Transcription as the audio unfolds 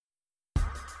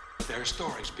There are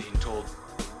stories being told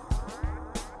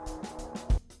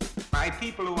by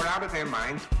people who are out of their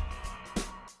minds.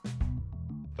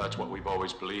 That's what we've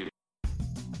always believed.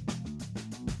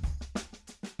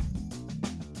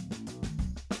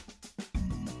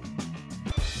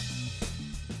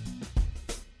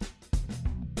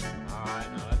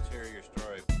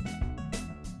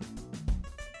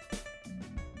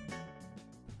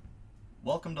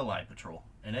 Welcome to Lie Patrol,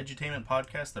 an edutainment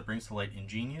podcast that brings to light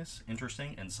ingenious,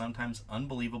 interesting, and sometimes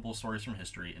unbelievable stories from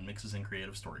history and mixes in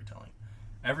creative storytelling.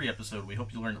 Every episode, we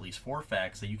hope you learn at least 4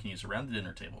 facts that you can use around the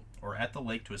dinner table, or at the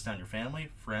lake to astound your family,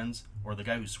 friends, or the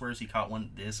guy who swears he caught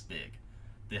one this big.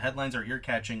 The headlines are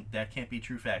ear-catching, that can't be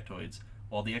true factoids,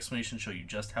 while the explanations show you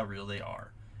just how real they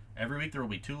are. Every week there will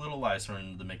be 2 little lies thrown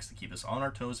into the mix to keep us on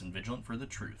our toes and vigilant for the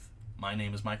truth. My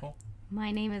name is Michael. My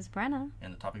name is Brenna.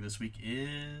 And the topic this week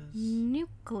is...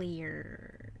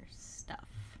 nuclear stuff.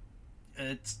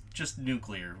 It's just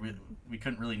nuclear. We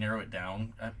couldn't really narrow it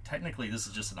down. Technically, this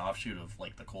is just an offshoot of,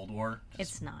 like, the Cold War.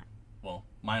 It's not. Well,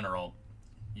 mine are all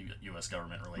U.S.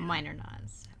 government related. Mine are not,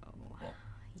 so... Well,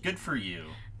 good for you.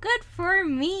 Good for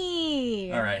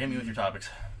me! Alright, hit me with your topics.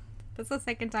 That's the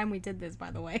second time we did this,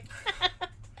 by the way.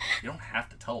 You don't have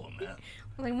to tell them that.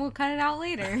 Well, then we'll cut it out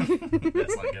later.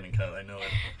 That's not getting cut, I know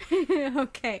it.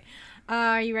 Okay.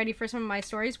 Are you ready for some of my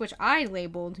stories? Which I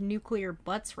labeled Nuclear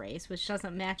Butts Race, which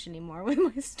doesn't match anymore with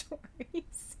my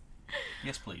stories.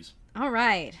 Yes, please.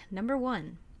 Alright, number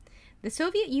 1. The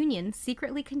Soviet Union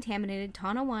secretly contaminated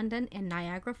Tonawanda and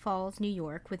Niagara Falls, New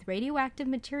York, with radioactive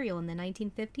material in the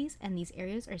 1950s, and these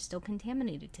areas are still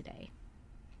contaminated today.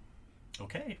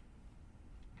 Okay.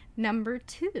 Number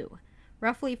 2.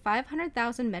 Roughly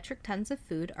 500,000 metric tons of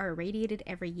food are irradiated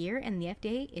every year, and the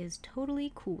FDA is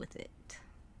totally cool with it.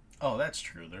 Oh, that's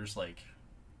true. There's, like...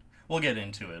 We'll get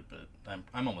into it, but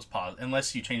I'm almost positive.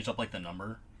 Unless you changed up, like, the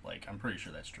number. Like, I'm pretty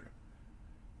sure that's true.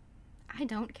 I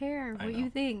don't care what you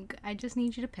think. I just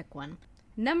need you to pick one.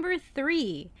 Number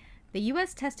 3. The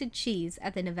U.S. tested cheese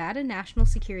at the Nevada National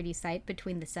Security Site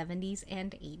between the 70s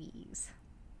and 80s.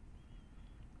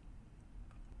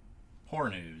 Poor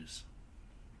news.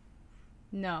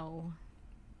 No.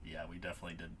 Yeah, we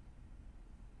definitely did.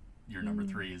 Your number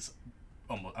 3 is...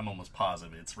 I'm almost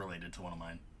positive it's related to one of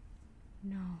mine.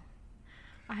 No.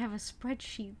 I have a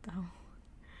spreadsheet, though.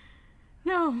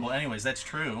 No. Well, anyways, that's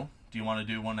true. Do you want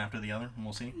to do one after the other? And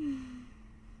we'll see.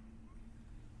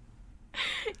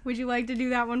 Would you like to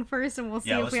do that one first, and we'll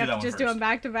see if we have to just do them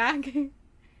back to back?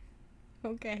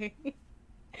 Okay.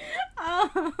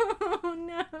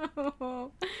 Oh,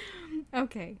 no.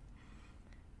 Okay.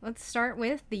 Let's start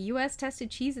with the U.S. tested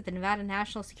cheese at the Nevada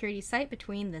National Security Site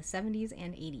between the 70s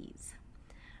and 80s.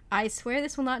 I swear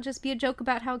this will not just be a joke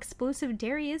about how explosive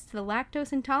dairy is to the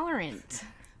lactose intolerant.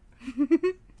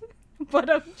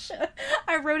 Badumcha.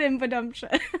 I wrote in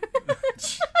badumcha.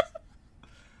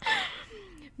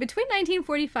 Between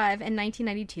 1945 and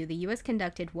 1992, the U.S.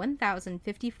 conducted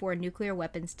 1,054 nuclear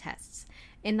weapons tests.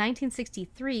 In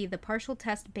 1963, the Partial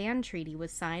Test Ban Treaty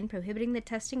was signed prohibiting the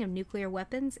testing of nuclear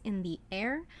weapons in the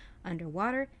air,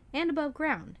 underwater, and above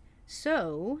ground.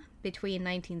 So, between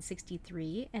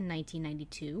 1963 and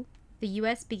 1992, the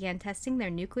U.S. began testing their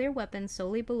nuclear weapons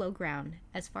solely below ground,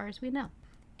 as far as we know.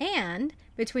 And,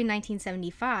 between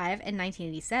 1975 and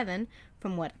 1987,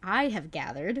 from what I have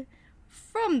gathered,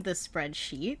 from the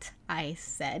spreadsheet, I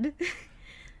said,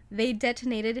 they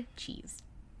detonated cheese.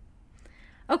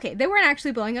 Okay, they weren't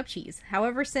actually blowing up cheese.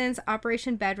 However, since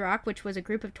Operation Bedrock, which was a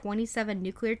group of 27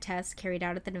 nuclear tests carried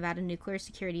out at the Nevada Nuclear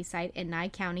Security Site in Nye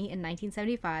County in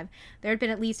 1975, there had been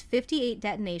at least 58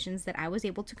 detonations that I was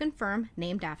able to confirm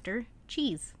named after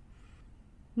cheese.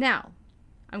 Now,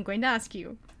 I'm going to ask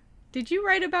you, did you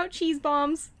write about cheese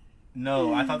bombs?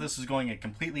 No, I thought this was going a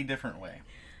completely different way.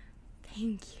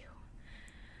 Thank you.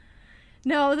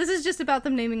 No, this is just about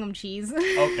them naming them cheese.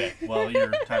 Okay, well,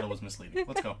 your title was misleading.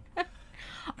 Let's go.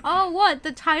 Oh, what?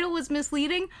 The title was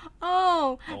misleading?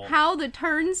 Oh, how the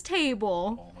turns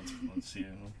table. Well, let's see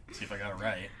if I got it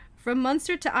right. From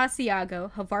Munster to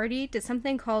Asiago, Havarti to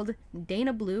something called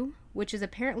Dana Blue, which is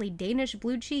apparently Danish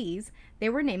blue cheese, they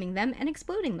were naming them and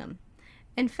exploding them.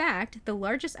 In fact, the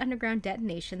largest underground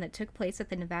detonation that took place at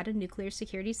the Nevada Nuclear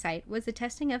Security Site was the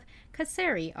testing of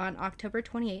Kasseri on October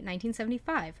 28,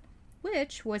 1975.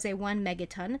 Which was a 1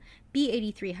 megaton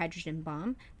B-83 hydrogen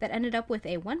bomb that ended up with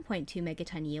a 1.2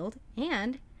 megaton yield,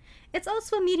 and it's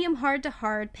also a medium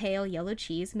hard-to-hard pale yellow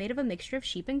cheese made of a mixture of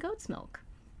sheep and goat's milk.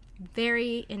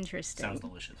 Very interesting. Sounds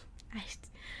delicious.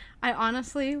 I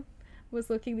honestly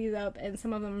was looking these up, and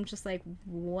some of them I'm just like,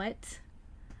 what?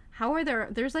 How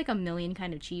are there's like a million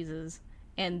kind of cheeses,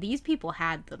 and these people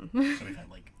had them. So we've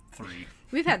had like 3.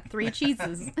 We've had 3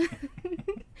 cheeses.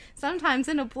 Sometimes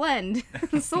in a blend.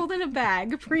 Sold in a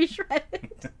bag.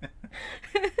 Pre-shredded.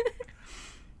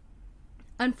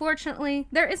 Unfortunately,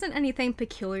 there isn't anything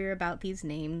peculiar about these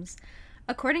names.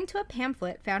 According to a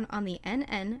pamphlet found on the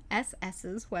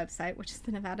NNSS's website, which is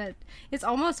the Nevada... It's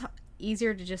almost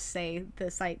easier to just say the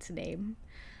site's name.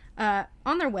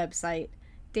 On their website,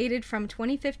 dated from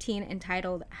 2015,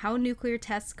 entitled How Nuclear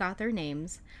Tests Got Their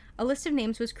Names, a list of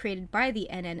names was created by the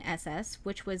NNSS,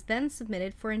 which was then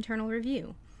submitted for internal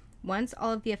review. Once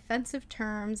all of the offensive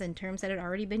terms and terms that had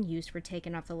already been used were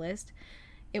taken off the list,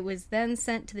 it was then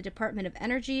sent to the Department of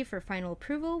Energy for final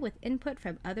approval with input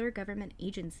from other government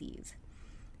agencies.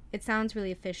 It sounds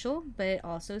really official, but it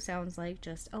also sounds like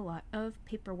just a lot of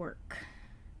paperwork.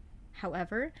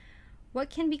 However, what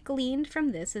can be gleaned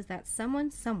from this is that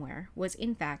someone somewhere was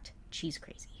in fact cheese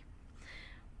crazy.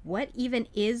 What even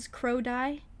is crow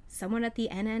dye? Someone at the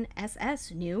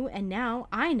NNSS knew, and now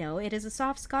I know it is a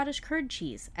soft Scottish curd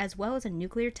cheese, as well as a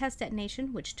nuclear test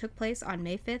detonation which took place on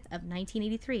May 5th of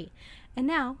 1983. And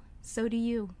now, so do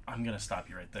you. I'm going to stop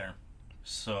you right there.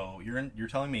 So you're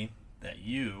telling me that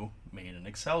you made an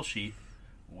Excel sheet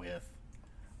with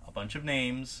a bunch of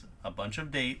names, a bunch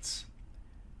of dates,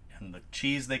 and the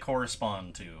cheese they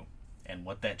correspond to, and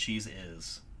what that cheese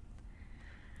is.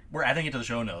 We're adding it to the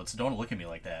show notes. Don't look at me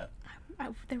like that.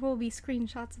 There will be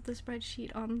screenshots of the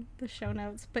spreadsheet on the show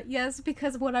notes. But yes,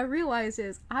 because what I realize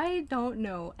is I don't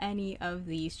know any of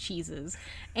these cheeses.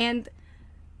 And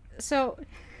so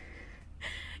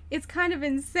it's kind of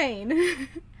insane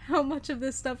how much of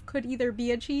this stuff could either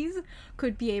be a cheese,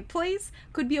 could be a place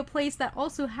that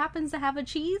also happens to have a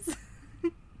cheese.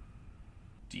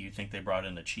 Do you think they brought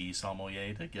in a cheese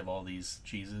sommelier to give all these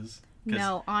cheeses?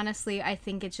 No, honestly, I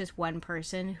think it's just one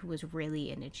person who was really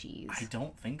into cheese. I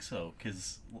don't think so,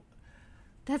 because...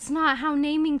 That's not how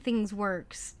naming things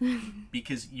works.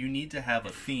 Because you need to have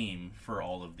a theme for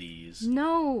all of these.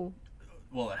 No.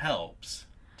 Well, it helps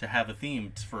to have a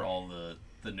theme for all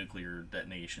the nuclear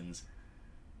detonations,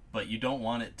 but you don't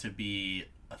want it to be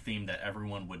a theme that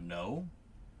everyone would know.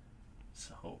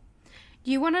 So...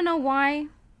 Do you want to know why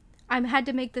I had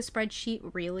to make the spreadsheet,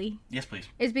 really? Yes, please.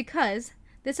 Is because...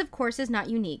 This, of course, is not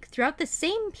unique. Throughout the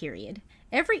same period,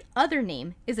 every other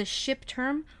name is a ship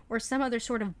term or some other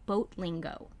sort of boat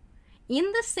lingo. In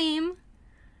the same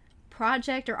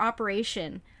project or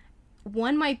operation,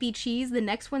 one might be cheese, the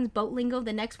next one's boat lingo,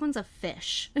 the next one's a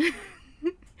fish.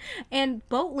 And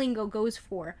boat lingo goes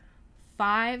for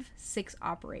 5-6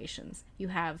 operations. You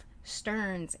have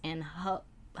sterns and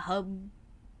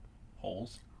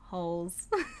Holes.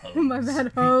 My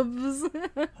bad, hubs.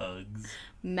 Hugs.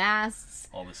 Masts.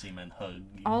 All the seamen hug.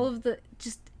 All of the,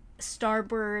 just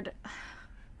starboard,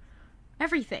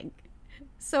 everything.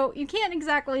 So you can't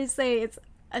exactly say it's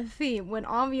a theme when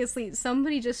obviously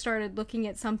somebody just started looking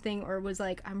at something or was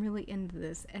like, I'm really into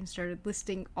this, and started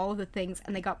listing all of the things,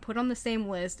 and they got put on the same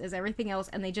list as everything else,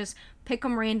 and they just pick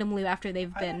them randomly after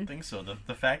they've been. I don't think so.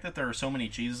 The fact that there are so many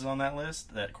cheeses on that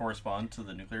list that correspond to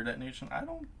the nuclear detonation, I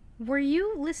don't... Were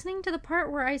you listening to the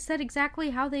part where I said exactly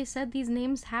how they said these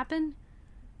names happen?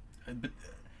 But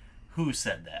who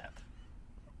said that?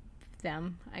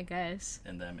 Them, I guess.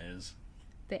 And them is?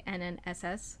 The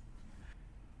NNSS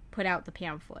put out the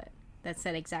pamphlet that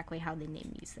said exactly how they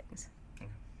named these things. Okay.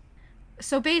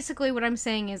 So basically what I'm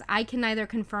saying is I can neither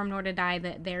confirm nor deny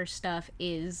that their stuff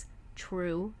is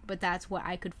true, but that's what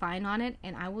I could find on it,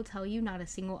 and I will tell you not a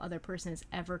single other person has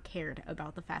ever cared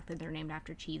about the fact that they're named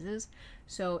after cheeses.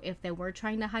 So if they were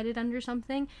trying to hide it under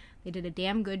something, they did a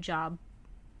damn good job.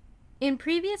 In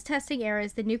previous testing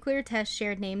eras, the nuclear test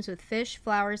shared names with fish,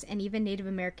 flowers, and even Native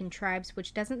American tribes,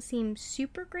 which doesn't seem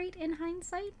super great in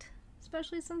hindsight,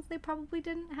 especially since they probably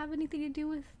didn't have anything to do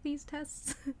with these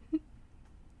tests.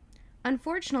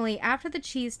 Unfortunately, after the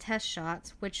cheese test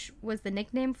shots, which was the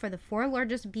nickname for the 4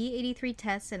 largest B-83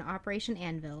 tests in Operation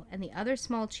Anvil and the other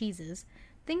small cheeses,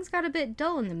 things got a bit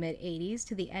dull in the mid-80s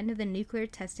to the end of the nuclear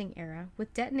testing era,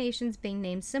 with detonations being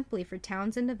named simply for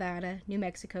towns in Nevada, New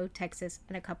Mexico, Texas,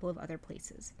 and a couple of other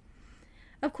places.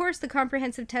 Of course, the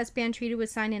Comprehensive Test Ban Treaty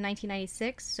was signed in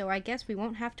 1996, so I guess we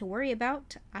won't have to worry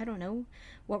about, I don't know,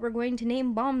 what we're going to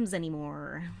name bombs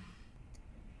anymore.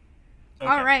 Okay.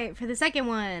 All right, for the second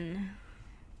one.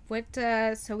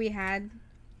 So we had...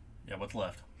 Yeah, what's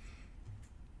left?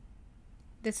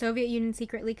 The Soviet Union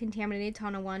secretly contaminated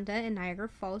Tonawanda and Niagara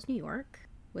Falls, New York,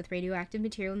 with radioactive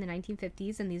material in the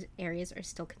 1950s, and these areas are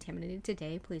still contaminated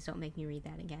today. Please don't make me read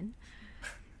that again.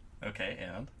 Okay,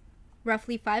 and?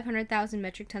 Roughly 500,000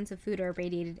 metric tons of food are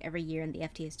irradiated every year, and the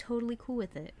FDA is totally cool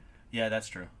with it. Yeah, that's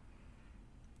true.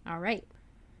 All right.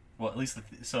 Well, at least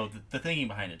the thinking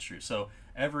behind it's true. So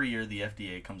every year the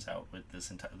FDA comes out with this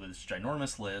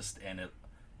ginormous list, and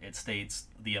it states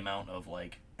the amount of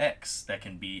like X that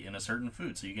can be in a certain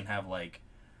food. So you can have like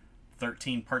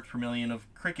 13 parts per million of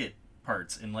cricket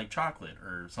parts in like chocolate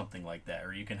or something like that,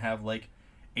 or you can have like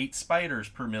 8 spiders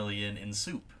per million in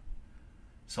soup.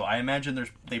 So I imagine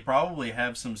they probably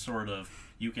have some sort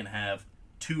of, you can have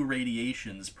 2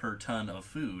 radiations per ton of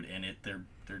food, and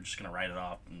they're just gonna write it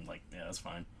off and like, yeah, that's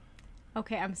fine.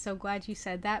 Okay, I'm so glad you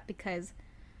said that, because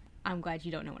I'm glad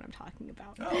you don't know what I'm talking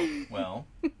about. Oh, well,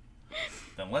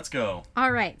 then let's go.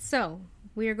 All right, so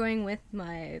we are going with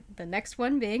the next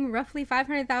one being roughly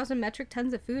 500,000 metric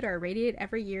tons of food are irradiated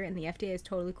every year, and the FDA is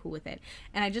totally cool with it.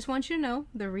 And I just want you to know,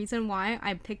 the reason why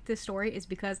I picked this story is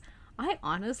because I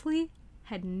honestly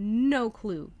had no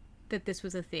clue that this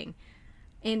was a thing.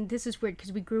 And this is weird,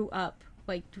 because we grew up,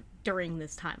 like, during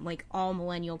this time. Like, all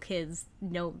millennial kids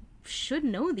should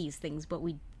know these things, but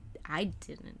I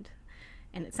didn't.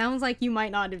 And it sounds like you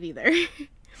might not have either.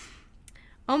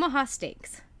 Omaha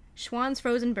Steaks, Schwann's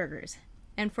Frozen Burgers,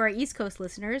 and for our East Coast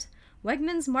listeners,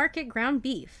 Wegmans Market Ground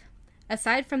Beef.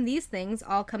 Aside from these things,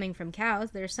 all coming from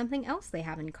cows, there's something else they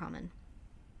have in common.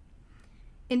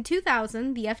 In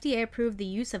 2000, the FDA approved the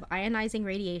use of ionizing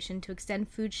radiation to extend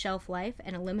food shelf life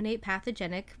and eliminate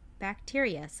pathogenic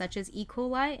bacteria, such as E.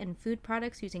 coli, and food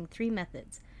products using 3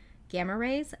 methods: gamma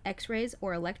rays, X-rays,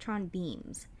 or electron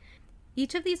beams.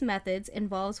 Each of these methods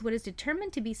involves what is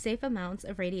determined to be safe amounts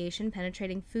of radiation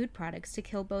penetrating food products to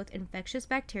kill both infectious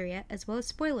bacteria as well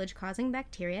as spoilage-causing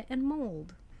bacteria and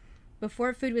mold.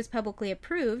 Before food was publicly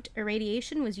approved,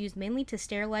 irradiation was used mainly to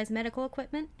sterilize medical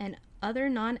equipment and other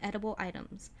non-edible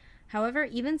items. However,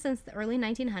 even since the early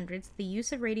 1900s, the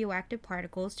use of radioactive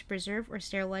particles to preserve or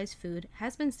sterilize food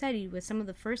has been studied, with some of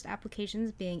the first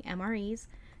applications being MREs,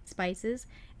 spices,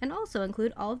 and also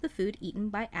include all of the food eaten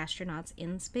by astronauts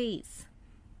in space.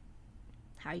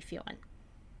 How you feeling?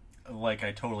 Like,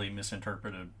 I totally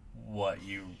misinterpreted what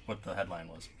the headline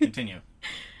was. Continue.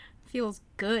 Feels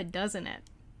good, doesn't it?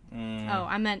 Oh,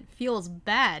 I meant feels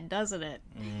bad, doesn't it?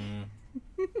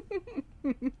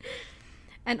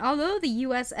 And although the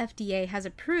US FDA has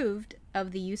approved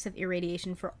of the use of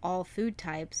irradiation for all food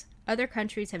types, other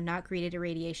countries have not greeted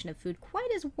irradiation of food quite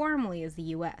as warmly as the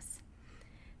US.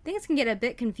 Things can get a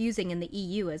bit confusing in the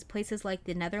EU, as places like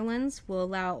the Netherlands will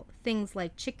allow things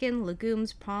like chicken,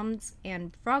 legumes, prawns,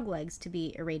 and frog legs to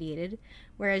be irradiated,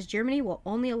 whereas Germany will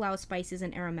only allow spices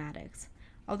and aromatics,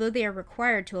 although they are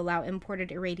required to allow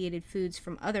imported irradiated foods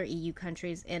from other EU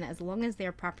countries in as long as they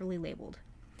are properly labeled.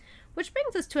 Which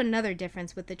brings us to another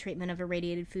difference with the treatment of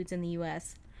irradiated foods in the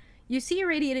US. You see,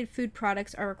 irradiated food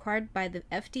products are required by the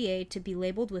FDA to be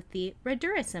labeled with the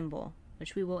Radura symbol,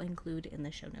 which we will include in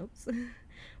the show notes,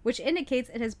 which indicates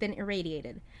it has been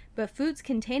irradiated. But foods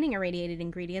containing irradiated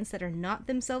ingredients that are not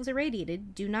themselves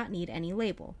irradiated do not need any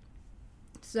label.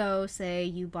 So, say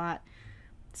you bought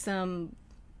some,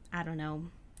 I don't know,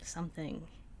 something.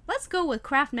 Let's go with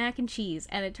Kraft mac and cheese,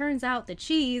 and it turns out the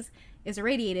cheese is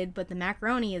irradiated, but the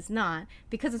macaroni is not,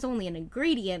 because it's only an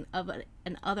ingredient of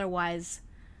an otherwise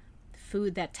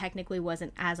food that technically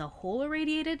wasn't as a whole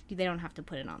irradiated. They don't have to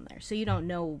put it on there, so you don't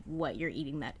know what you're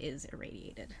eating that is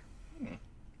irradiated.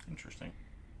 Interesting.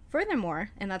 Furthermore,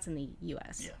 and that's in the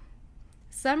US, Yeah.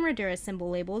 some Radura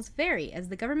symbol labels vary, as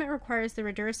the government requires the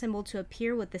Radura symbol to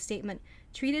appear with the statement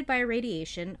 "treated by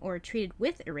irradiation" or "treated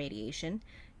with irradiation"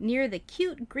 near the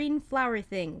cute green flower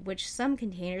thing, which some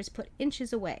containers put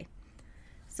inches away.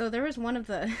 So there was one of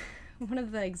the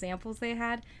examples they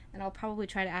had, and I'll probably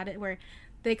try to add it, where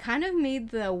they kind of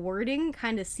made the wording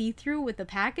kind of see-through with the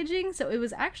packaging, so it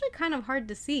was actually kind of hard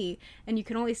to see, and you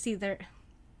can only see the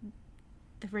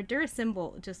Radura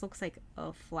symbol just looks like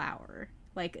a flower.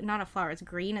 Like, not a flower, it's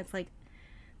green. It's like,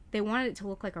 they wanted it to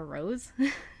look like a rose.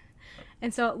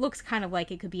 And so it looks kind of like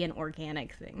it could be an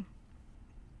organic thing.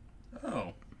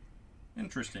 Oh,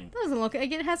 interesting. It doesn't look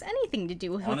like it has anything to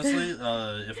do with Honestly,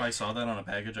 if I saw that on a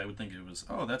package, I would think it was,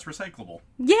 oh, that's recyclable.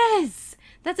 Yes!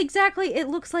 That's exactly, it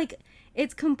looks like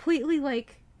it's completely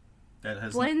like, that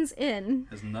has blends in.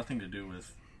 Has nothing to do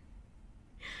with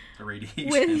the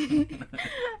radiation.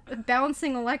 With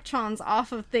bouncing electrons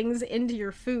off of things into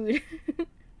your food.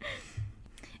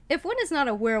 If one is not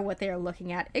aware of what they are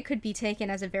looking at, it could be taken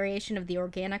as a variation of the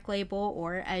organic label,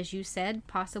 or, as you said,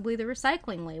 possibly the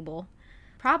recycling label.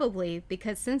 Probably,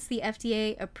 because since the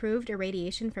FDA approved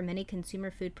irradiation for many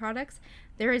consumer food products,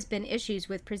 there has been issues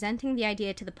with presenting the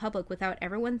idea to the public without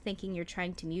everyone thinking you're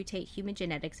trying to mutate human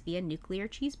genetics via nuclear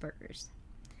cheeseburgers.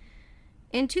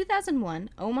 In 2001,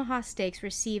 Omaha Steaks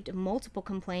received multiple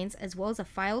complaints as well as a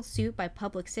filed suit by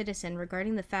Public Citizen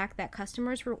regarding the fact that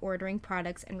customers were ordering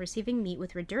products and receiving meat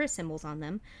with Radura symbols on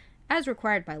them, as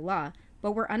required by law,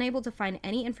 but were unable to find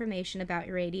any information about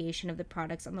irradiation of the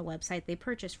products on the website they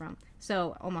purchased from.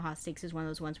 So Omaha Steaks is one of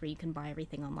those ones where you can buy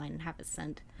everything online and have it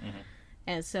sent. Mm-hmm.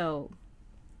 And so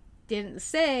didn't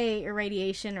say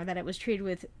irradiation or that it was treated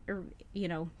with,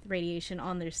 radiation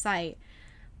on their site.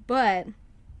 But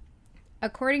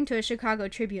according to a Chicago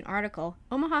Tribune article,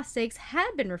 Omaha Steaks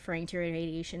had been referring to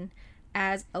irradiation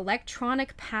as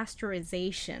electronic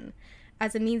pasteurization,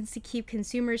 as a means to keep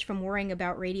consumers from worrying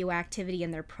about radioactivity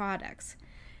in their products.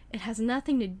 It has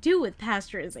nothing to do with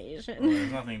pasteurization. Well,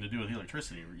 there's nothing to do with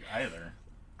electricity either.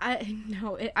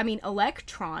 I mean,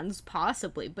 electrons,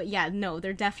 possibly, but yeah, no,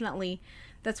 they're definitely,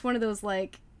 that's one of those,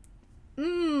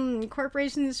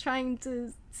 corporations trying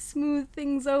to smooth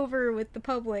things over with the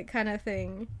public kind of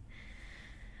thing.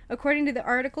 According to the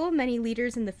article, many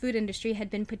leaders in the food industry had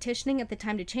been petitioning at the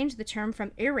time to change the term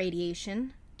from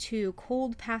irradiation to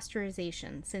cold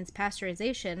pasteurization, since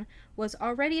pasteurization was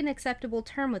already an acceptable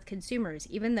term with consumers,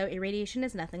 even though irradiation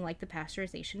is nothing like the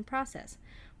pasteurization process.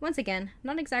 Once again,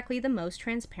 not exactly the most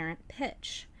transparent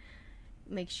pitch.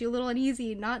 Makes you a little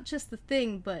uneasy, not just the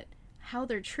thing, but how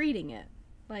they're treating it.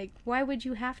 Why would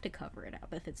you have to cover it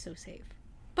up if it's so safe?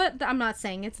 But I'm not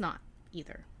saying it's not,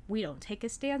 either. We don't take a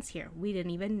stance here. We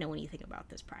didn't even know anything about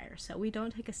this prior, so we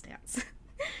don't take a stance.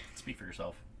 Speak for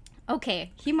yourself.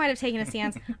 Okay, he might have taken a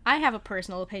stance. I have a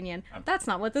personal opinion. That's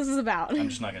not what this is about. I'm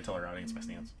just not going to tell our audience my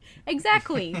stance.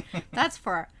 Exactly. That's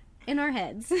in our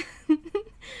heads.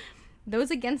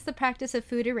 Those against the practice of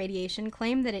food irradiation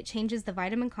claim that it changes the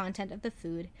vitamin content of the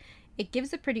food. It gives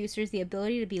the producers the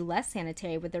ability to be less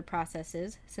sanitary with their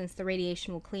processes, since the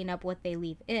radiation will clean up what they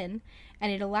leave in,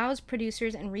 and it allows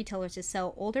producers and retailers to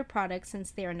sell older products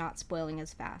since they are not spoiling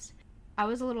as fast. I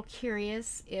was a little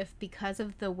curious if, because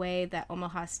of the way that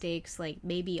Omaha Steaks,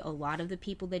 maybe a lot of the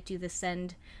people that do this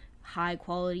send high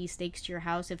quality steaks to your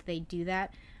house, if they do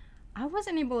that. I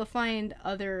wasn't able to find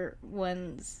other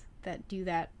ones that do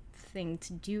that thing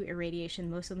to do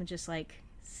irradiation. Most of them just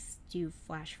do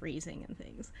flash freezing and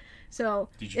things. So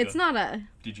Did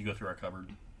you go through our cupboard?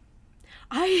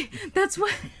 That's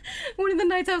what one of the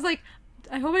nights I was like,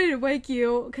 I hope I didn't wake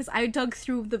you, because I dug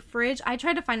through the fridge. I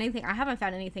tried to find anything. I haven't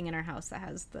found anything in our house that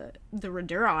has the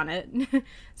Radura on it.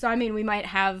 So, I mean, we might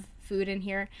have food in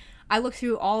here. I looked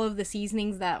through all of the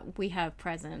seasonings that we have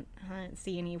present. I didn't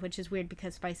see any, which is weird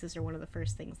because spices are one of the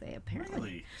first things they apparently...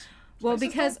 Really? Well,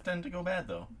 Spices because... don't tend to go bad,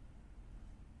 though.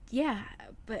 Yeah,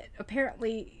 but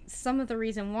apparently some of the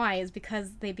reason why is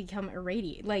because they become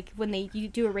irradiated. When you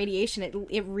do irradiation,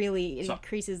 it really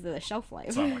increases the shelf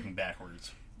life. So I'm working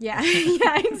backwards. Yeah,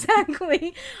 yeah,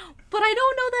 exactly. But I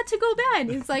don't know that to go bad.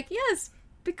 It's yes,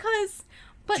 because...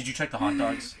 But did you check the hot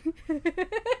dogs?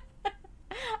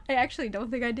 I actually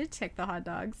don't think I did check the hot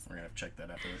dogs. We're going to have to check that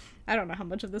after this. I don't know how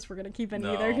much of this we're going to keep in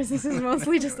either, because this is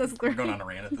mostly just us. We're going on a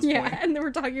rant at this point. Yeah, and then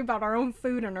we're talking about our own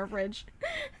food in our fridge.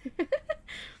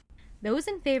 Those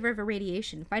in favor of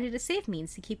irradiation find it a safe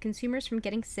means to keep consumers from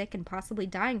getting sick and possibly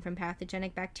dying from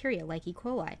pathogenic bacteria like E.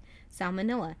 coli,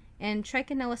 Salmonella, and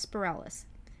Trichinella spiralis,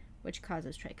 which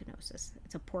causes trichinosis.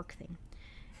 It's a pork thing.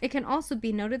 It can also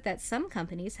be noted that some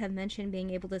companies have mentioned being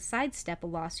able to sidestep a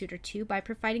lawsuit or two by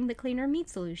providing the cleaner meat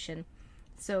solution.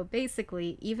 So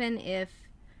basically, even if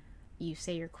you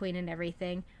say you're clean and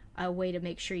everything, a way to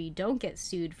make sure you don't get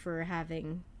sued for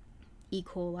having E.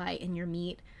 coli in your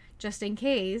meat, just in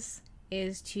case,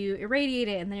 is to irradiate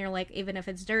it, and then you're even if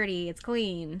it's dirty, it's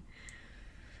clean.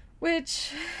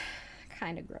 Which,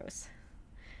 kind of gross.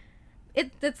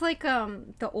 It's like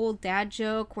the old dad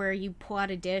joke where you pull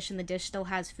out a dish and the dish still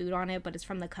has food on it, but it's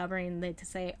from the covering, and they to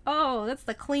say, oh, that's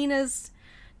the cleanest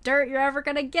dirt you're ever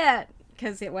gonna get,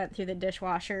 because it went through the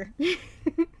dishwasher.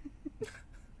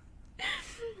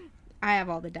 I have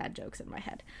all the dad jokes in my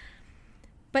head.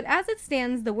 But as it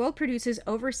stands, the world produces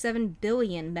over 7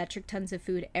 billion metric tons of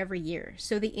food every year,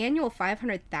 so the annual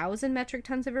 500,000 metric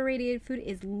tons of irradiated food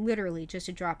is literally just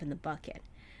a drop in the bucket.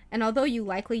 And although you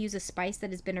likely use a spice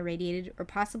that has been irradiated or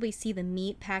possibly see the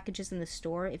meat packages in the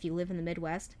store if you live in the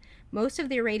Midwest, most of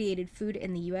the irradiated food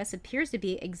in the U.S. appears to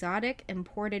be exotic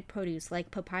imported produce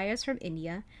like papayas from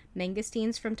India,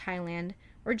 mangosteens from Thailand,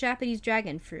 or Japanese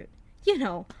dragon fruit.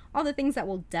 All the things that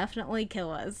will definitely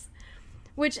kill us.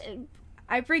 Which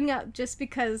I bring up just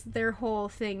because their whole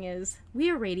thing is, we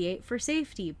irradiate for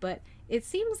safety, but it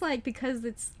seems like because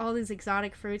it's all these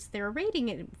exotic fruits, they're irradiating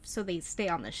it so they stay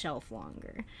on the shelf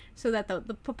longer. So that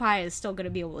the papaya is still going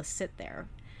to be able to sit there.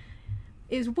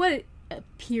 Is what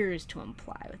appears to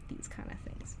imply with these kind of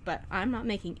things. But I'm not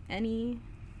making any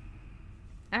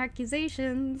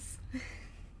accusations.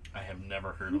 I have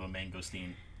never heard of a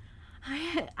mangosteen.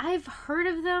 I've heard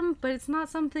of them, but it's not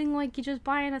something like you just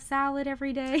buy in a salad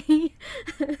every day.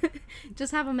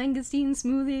 Just have a mangosteen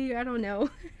smoothie. I don't know.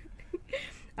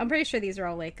 I'm pretty sure these are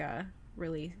all like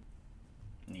really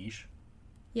Niche.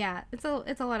 Yeah, it's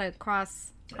a lot of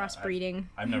crossbreeding.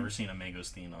 I've never seen a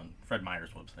mangosteen on Fred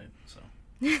Meyer's website, so.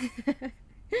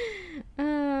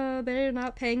 Oh, they're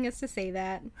not paying us to say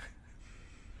that.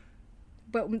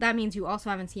 But that means you also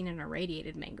haven't seen an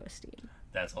irradiated mangosteen.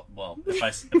 That's well. If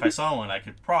I saw one, I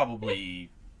could probably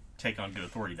take on good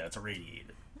authority that it's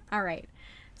irradiated. All right.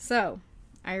 So,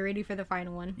 are you ready for the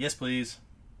final one? Yes, please.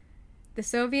 The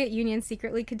Soviet Union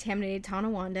secretly contaminated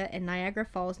Tonawanda and Niagara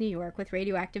Falls, New York, with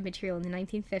radioactive material in the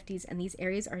 1950s, and these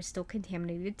areas are still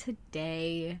contaminated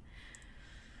today.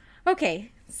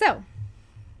 Okay, so,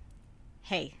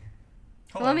 hey,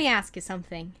 Hello. let me ask you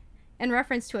something. In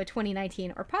reference to a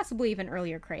 2019 or possibly even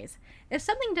earlier craze, if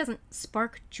something doesn't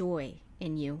spark joy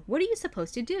in you, what are you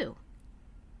supposed to do?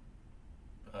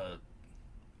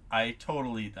 I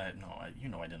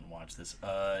didn't watch this.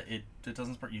 It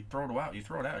doesn't spark. You throw it out. You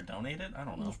throw it out or donate it. I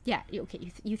don't know. Yeah,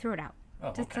 okay, you throw it out. Oh,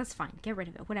 okay. That's fine. Get rid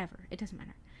of it. Whatever. It doesn't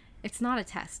matter. It's not a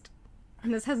test.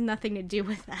 And this has nothing to do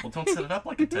with that. Well, don't set it up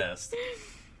like a test.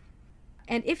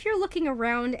 And if you're looking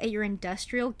around at your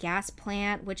industrial gas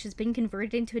plant, which has been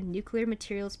converted into a nuclear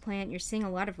materials plant, you're seeing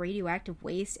a lot of radioactive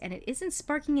waste, and it isn't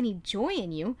sparking any joy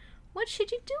in you, what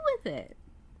should you do with it?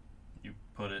 You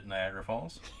put it in Niagara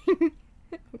Falls?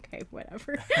 Okay,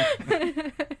 whatever.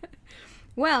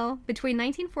 Well, between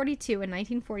 1942 and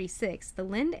 1946, the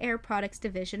Lind Air Products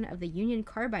Division of the Union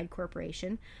Carbide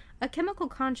Corporation, a chemical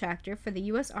contractor for the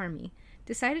U.S. Army,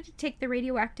 decided to take the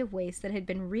radioactive waste that had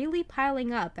been really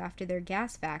piling up after their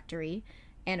gas factory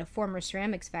and a former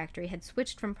ceramics factory had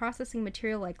switched from processing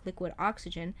material like liquid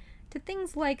oxygen to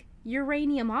things like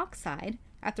uranium oxide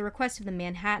at the request of the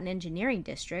Manhattan Engineering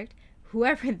District,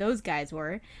 whoever those guys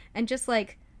were, and just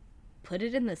put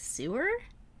it in the sewer?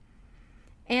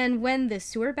 And when the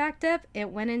sewer backed up, it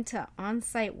went into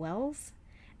on-site wells,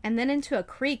 and then into a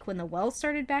creek when the wells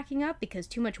started backing up because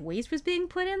too much waste was being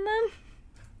put in them?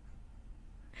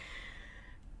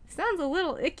 Sounds a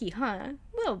little icky, huh? A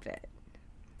little bit.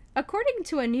 According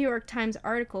to a New York Times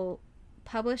article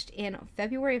published in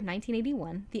February of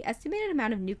 1981, the estimated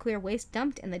amount of nuclear waste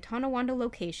dumped in the Tonawanda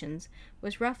locations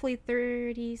was roughly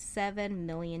 37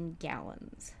 million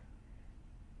gallons.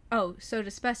 Oh, so to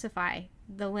specify,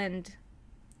 the Lind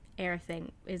Air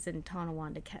thing is in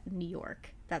Tonawanda, New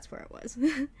York. That's where it was.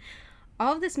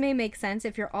 All of this may make sense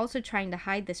if you're also trying to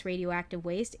hide this radioactive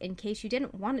waste in case you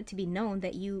didn't want it to be known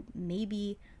that you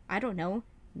maybe, I don't know,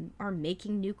 are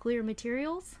making nuclear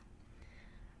materials.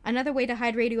 Another way to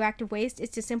hide radioactive waste is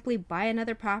to simply buy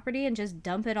another property and just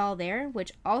dump it all there,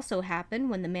 which also happened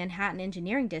when the Manhattan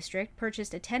Engineering District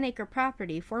purchased a 10-acre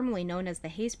property formerly known as the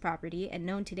Hayes property and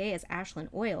known today as Ashland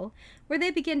Oil, where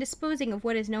they began disposing of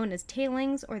what is known as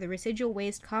tailings or the residual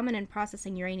waste common in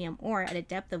processing uranium ore at a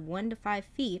depth of 1 to 5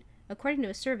 feet, according to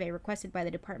a survey requested by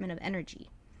the Department of Energy.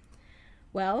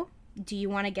 Well, do you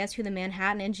want to guess who the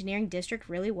Manhattan Engineering District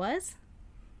really was?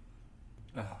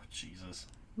 Oh, Jesus.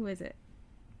 Who is it?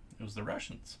 It was the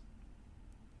Russians.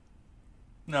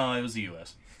 No, it was the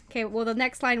U.S. Okay, well, the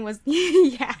next line was,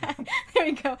 yeah, there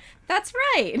we go. That's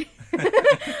right.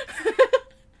 I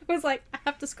was like, I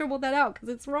have to scribble that out because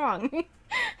it's wrong.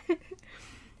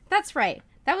 That's right.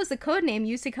 That was the code name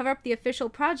used to cover up the official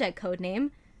project code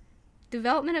name,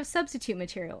 Development of Substitute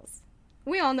Materials.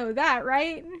 We all know that,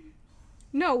 right?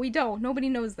 No, we don't. Nobody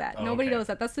knows that. Oh, Nobody okay. knows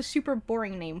that. That's the super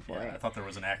boring name for Yeah, it. I thought there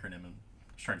was an acronym and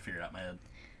I was trying to figure it out in my head.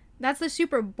 That's the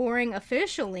super boring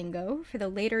official lingo for the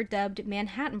later dubbed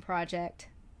Manhattan Project.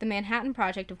 The Manhattan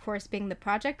Project, of course, being the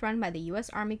project run by the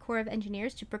U.S. Army Corps of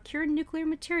Engineers to procure nuclear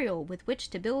material with which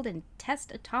to build and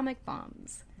test atomic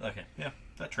bombs. Okay, yeah,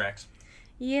 that tracks.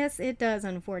 Yes, it does,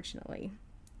 unfortunately.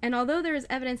 And although there is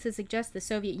evidence to suggest the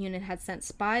Soviet Union had sent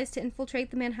spies to infiltrate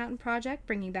the Manhattan Project,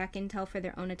 bringing back intel for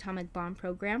their own atomic bomb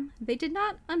program, they did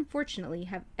not, unfortunately,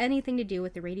 have anything to do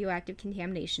with the radioactive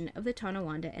contamination of the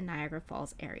Tonawanda and Niagara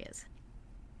Falls areas.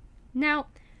 Now,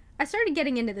 I started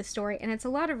getting into this story, and it's a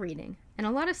lot of reading, and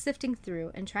a lot of sifting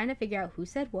through, and trying to figure out who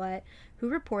said what, who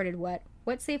reported what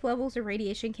safe levels of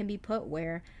radiation can be put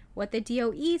where, what the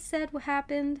DOE said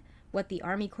happened, what the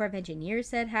Army Corps of Engineers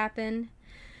said happened,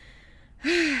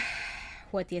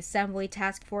 what the Assembly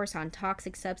Task Force on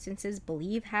Toxic Substances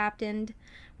believe happened,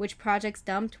 which projects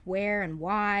dumped where and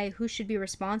why, who should be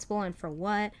responsible and for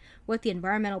what the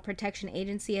Environmental Protection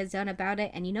Agency has done about it,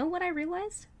 and you know what I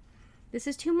realized? This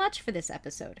is too much for this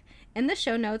episode. In the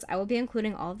show notes, I will be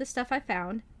including all of the stuff I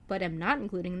found, but am not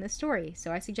including in the story,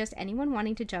 so I suggest anyone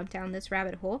wanting to jump down this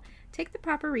rabbit hole take the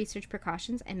proper research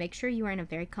precautions and make sure you are in a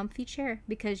very comfy chair,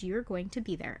 because you're going to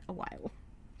be there a while.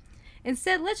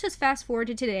 Instead, let's just fast forward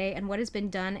to today and what has been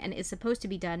done and is supposed to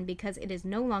be done, because it is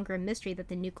no longer a mystery that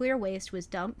the nuclear waste was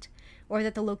dumped, or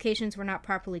that the locations were not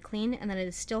properly cleaned, and that it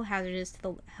is still hazardous to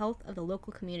the health of the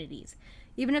local communities,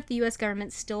 even if the U.S.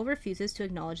 government still refuses to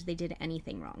acknowledge they did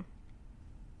anything wrong.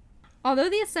 Although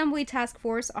the Assembly Task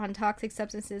Force on Toxic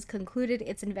Substances concluded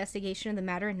its investigation of the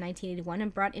matter in 1981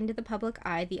 and brought into the public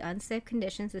eye the unsafe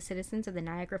conditions the citizens of the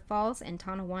Niagara Falls and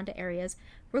Tonawanda areas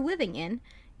were living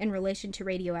in relation to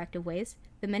radioactive waste,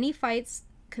 the many fights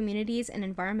communities and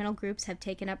environmental groups have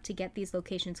taken up to get these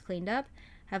locations cleaned up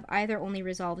have either only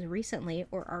resolved recently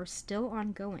or are still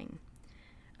ongoing.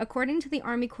 According to the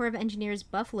Army Corps of Engineers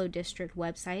Buffalo District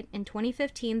website, in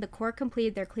 2015 the Corps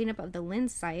completed their cleanup of the Lynn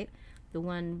site, the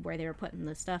one where they were putting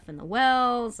the stuff in the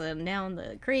wells and down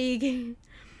the creek,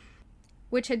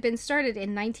 which had been started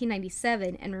in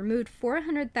 1997 and removed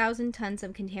 400,000 tons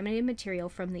of contaminated material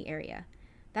from the area.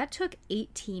 That took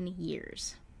 18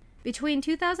 years. Between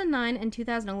 2009 and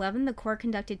 2011, the Corps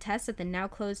conducted tests at the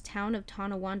now-closed town of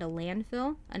Tonawanda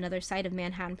landfill, another site of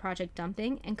Manhattan Project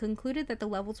dumping, and concluded that the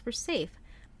levels were safe.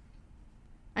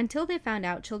 Until they found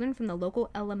out children from the local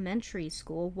elementary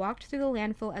school walked through the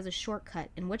landfill as a shortcut,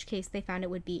 in which case they found it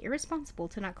would be irresponsible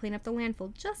to not clean up the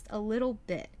landfill just a little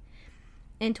bit.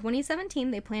 In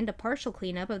 2017, they planned a partial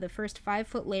cleanup of the first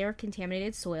 5-foot layer of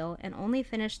contaminated soil and only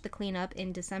finished the cleanup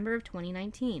in December of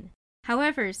 2019.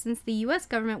 However, since the U.S.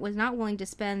 government was not willing to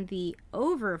spend the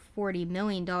over $40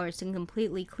 million to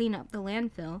completely clean up the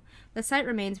landfill, the site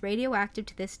remains radioactive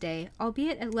to this day,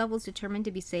 albeit at levels determined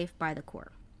to be safe by the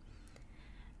Corps.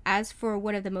 As for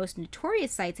one of the most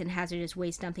notorious sites in hazardous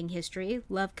waste dumping history,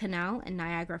 Love Canal in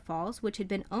Niagara Falls, which had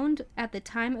been owned at the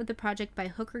time of the project by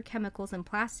Hooker Chemicals and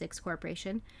Plastics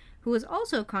Corporation, who was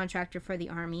also a contractor for the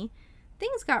Army,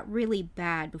 things got really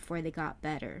bad before they got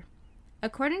better.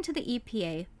 According to the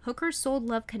EPA, Hooker sold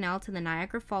Love Canal to the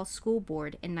Niagara Falls School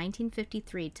Board in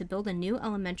 1953 to build a new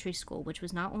elementary school, which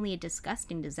was not only a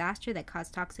disgusting disaster that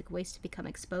caused toxic waste to become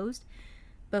exposed,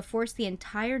 but forced the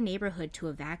entire neighborhood to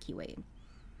evacuate.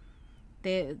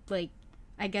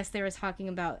 I guess they were talking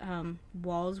about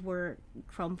walls were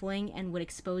crumbling and would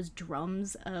expose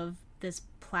drums of this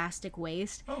plastic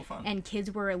waste. Oh, fun. And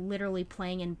kids were literally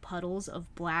playing in puddles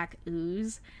of black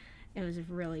ooze. It was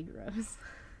really gross.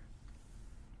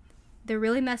 The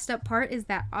really messed up part is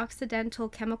that Occidental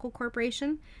Chemical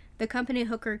Corporation, the company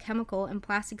Hooker Chemical and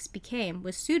Plastics became,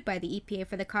 was sued by the EPA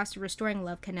for the cost of restoring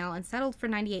Love Canal and settled for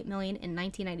 $98 million in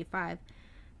 1995.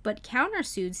 But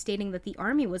countersued, stating that the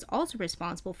Army was also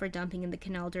responsible for dumping in the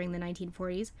canal during the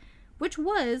 1940s, which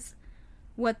was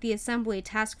what the Assembly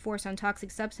Task Force on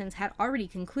Toxic Substance had already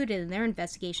concluded in their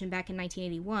investigation back in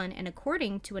 1981, and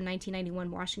according to a 1991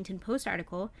 Washington Post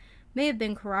article, may have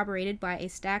been corroborated by a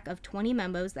stack of 20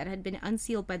 memos that had been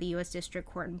unsealed by the U.S. District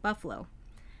Court in Buffalo.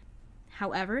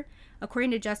 However,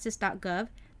 according to Justice.gov,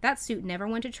 that suit never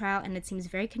went to trial, and it seems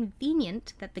very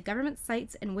convenient that the government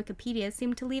sites and Wikipedia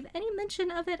seem to leave any mention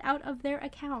of it out of their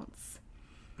accounts.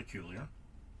 Peculiar.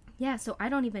 Yeah, so I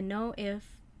don't even know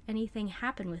if anything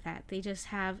happened with that. They just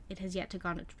have, it has yet to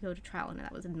go to trial, and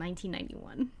that was in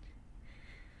 1991.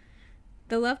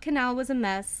 The Love Canal was a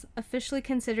mess, officially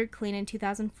considered clean in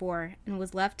 2004, and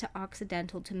was left to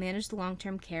Occidental to manage the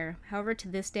long-term care. However, to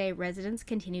this day, residents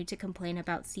continue to complain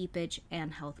about seepage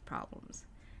and health problems.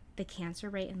 The cancer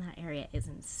rate in that area is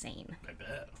insane. I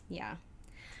bet. Yeah.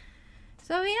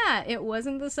 So yeah, it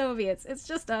wasn't the Soviets. It's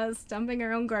just us dumping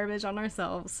our own garbage on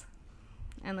ourselves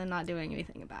and then not doing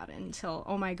anything about it until,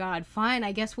 oh my god, fine,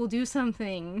 I guess we'll do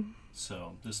something.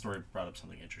 So this story brought up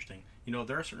something interesting. You know,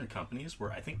 there are certain companies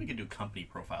where I think we could do company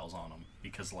profiles on them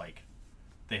because, like,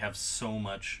 they have so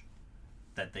much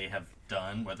that they have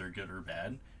done, whether good or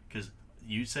bad. Because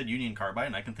you said Union Carbide,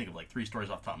 and I can think of like 3 stories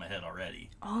off the top of my head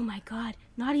already. Oh my god,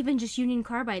 not even just Union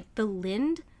Carbide. The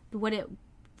Lind,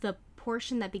 the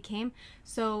portion that became,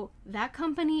 so that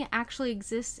company actually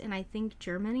exists in, I think,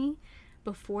 Germany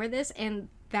before this, and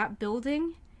that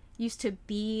building used to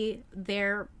be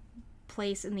their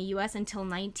place in the U.S. until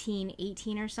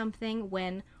 1918 or something,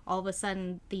 when all of a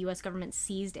sudden the U.S. government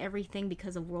seized everything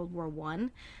because of World War I.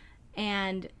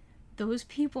 And those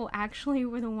people actually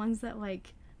were the ones that,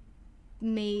 like,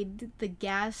 made the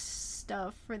gas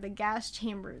stuff for the gas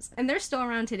chambers. And they're still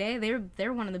around today.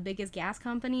 They're one of the biggest gas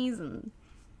companies, and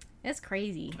it's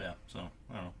crazy. Yeah, so,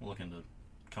 I don't know. We'll look into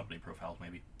company profiles,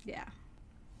 maybe. Yeah.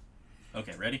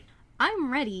 Okay, ready?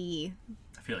 I'm ready.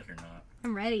 I feel like you're not.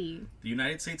 I'm ready. The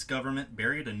United States government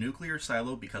buried a nuclear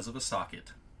silo because of a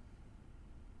socket.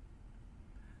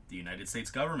 The United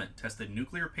States government tested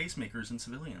nuclear pacemakers in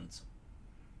civilians.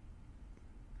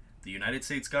 The United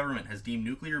States government has deemed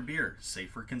nuclear beer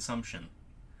safe for consumption.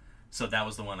 So that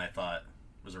was the one I thought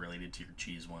was related to your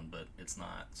cheese one, but it's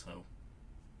not, so...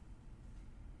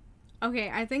 Okay,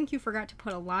 I think you forgot to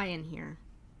put a lie in here.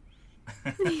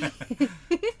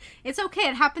 It's okay,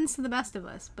 it happens to the best of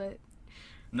us, but...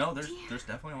 No, there's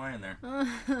definitely a lie in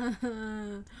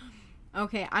there.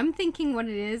 Okay, I'm thinking what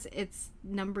it is, it's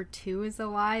number 2 is a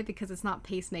lie, because it's not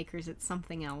pacemakers, it's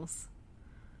something else.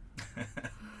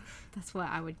 That's what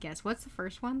I would guess. What's the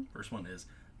first one? First one is,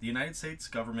 the United States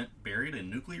government buried a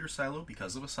nuclear silo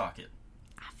because of a socket.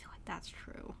 I feel like that's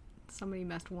true. Somebody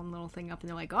messed one little thing up and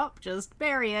they're like, oh, just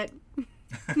bury it.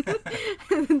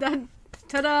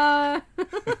 Ta-da!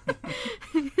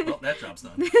 Well, that job's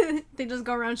done. They just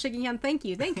go around shaking hands. Thank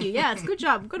you. Yes, good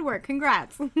job. Good work.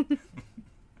 Congrats.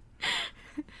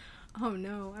 Oh,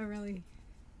 no.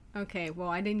 Okay, well,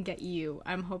 I didn't get you.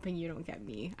 I'm hoping you don't get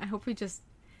me. I hope we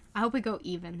go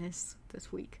even this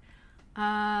week.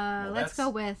 Well, let's go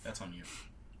with... That's on you.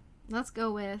 Let's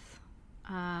go with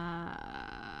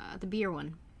the beer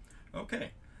one.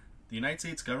 Okay. The United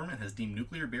States government has deemed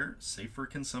nuclear beer safe for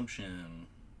consumption.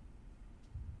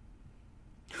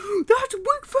 That's a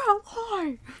big fat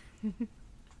lie!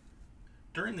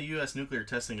 During the U.S. nuclear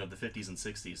testing of the 50s and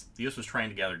 60s, the U.S. was trying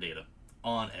to gather data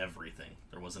on everything.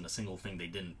 There wasn't a single thing they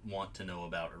didn't want to know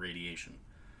about irradiation.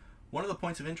 One of the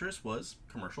points of interest was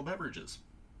commercial beverages.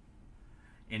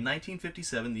 In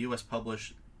 1957, the U.S.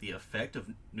 published The Effect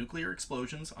of Nuclear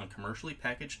Explosions on Commercially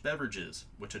Packaged Beverages,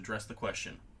 which addressed the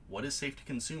question, what is safe to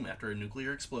consume after a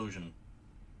nuclear explosion?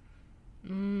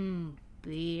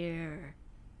 Beer.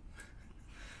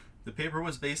 The paper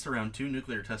was based around 2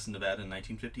 nuclear tests in Nevada in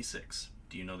 1956.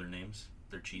 Do you know their names?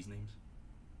 Their cheese names?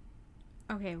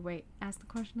 Okay, wait. Ask the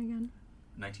question again.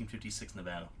 1956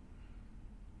 Nevada.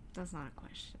 That's not a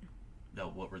question. No,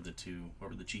 what were the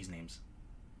cheese names?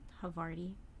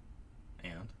 Havarti.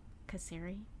 And?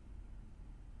 Kasseri.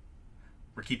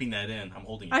 We're keeping that in. I'm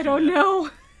holding you I to don't that. know.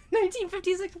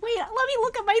 1956. Wait, let me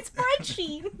look at my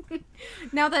spreadsheet.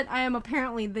 Now that I am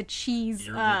apparently the cheese...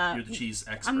 You're the cheese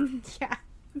expert. Yeah,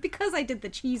 because I did the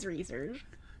cheese research.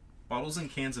 Bottles and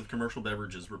cans of commercial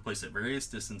beverages were placed at various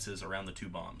distances around the 2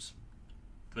 bombs.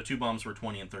 The 2 bombs were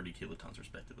 20 and 30 kilotons,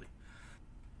 respectively.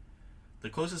 The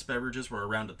closest beverages were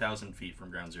around 1,000 feet from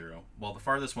ground zero, while the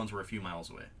farthest ones were a few miles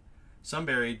away. Some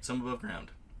buried, some above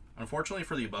ground. Unfortunately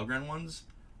for the above ground ones,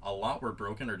 a lot were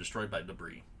broken or destroyed by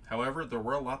debris. However, there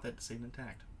were a lot that stayed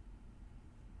intact.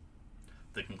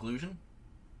 The conclusion?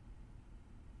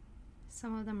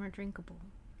 Some of them are drinkable.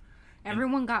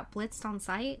 Everyone got blitzed on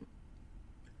site?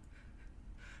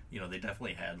 You know, they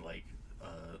definitely had, like,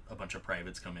 a bunch of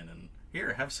privates come in and,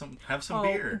 here, have some Oh,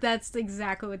 beer. that's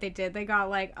exactly what they did. They got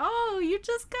like, oh, you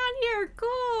just got here.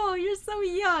 Cool. You're so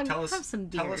young. Have some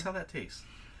beer. Tell us how that tastes.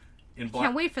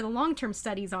 Can't wait for the long-term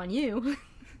studies on you.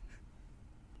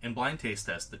 In blind taste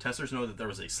tests, the testers know that there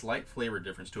was a slight flavor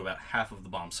difference to about half of the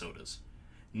bomb sodas.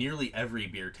 Nearly every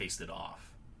beer tasted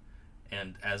off.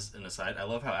 And as an aside, I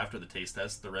love how after the taste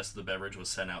test, the rest of the beverage was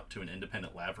sent out to an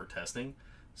independent lab for testing.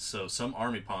 So some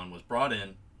army pawn was brought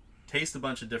in, taste a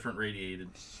bunch of different radiated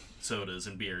sodas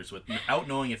and beers without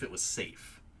knowing if it was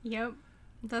safe. Yep.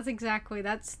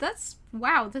 That's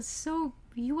wow, that's so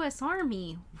U.S.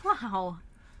 Army. Wow.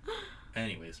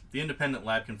 Anyways, the independent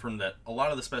lab confirmed that a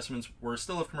lot of the specimens were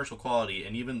still of commercial quality,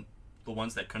 and even the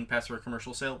ones that couldn't pass for a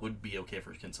commercial sale would be okay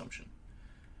for consumption.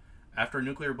 After a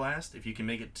nuclear blast, if you can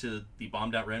make it to the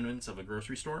bombed out remnants of a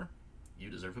grocery store, you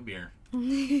deserve a beer.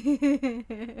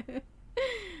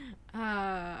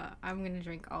 I'm gonna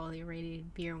drink all the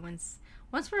irradiated beer once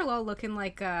we're all looking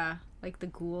like the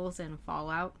ghouls in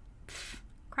Fallout. Pfft,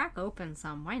 crack open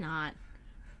some, why not?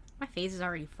 My face is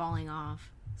already falling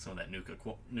off. Some of that nuclear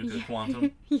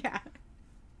quantum. Yeah.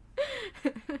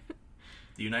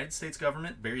 The United States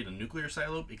government buried a nuclear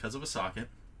silo because of a socket.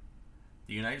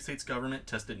 The United States government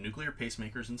tested nuclear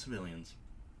pacemakers in civilians.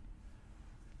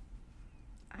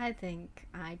 I think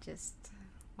I just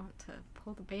want to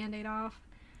pull the Band-Aid off.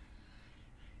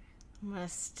 I'm gonna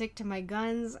stick to my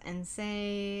guns and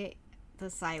say the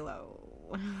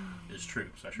silo. It's true,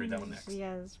 so I should read that one next.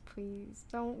 Yes, please.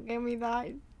 Don't give me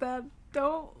that.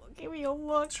 Don't give me a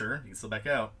look. Sure, you can still back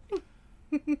out.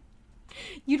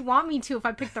 You'd want me to if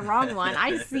I picked the wrong one.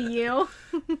 I see you.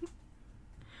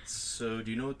 So,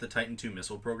 do you know what the Titan II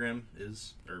missile program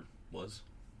is, or was?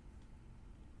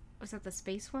 Was that the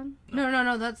space one?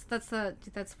 No.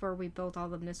 That's where we built all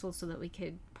the missiles so that we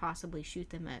could possibly shoot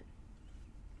them at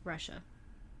Russia,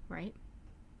 right?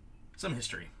 Some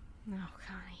history. Oh,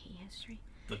 God, I hate history.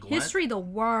 History, the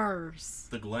worst.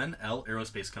 The Glenn L.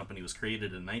 Aerospace Company was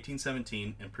created in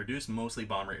 1917 and produced mostly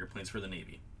bomber airplanes for the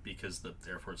Navy, because the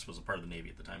Air Force was a part of the Navy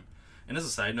at the time. And as a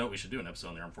side note, we should do an episode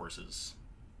on the armed forces,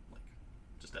 like,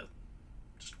 just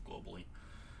globally.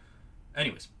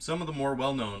 Anyways, some of the more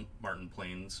well-known Martin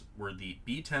planes were the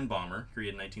B-10 bomber,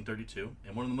 created in 1932,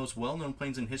 and one of the most well-known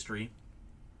planes in history,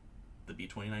 the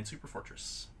B-29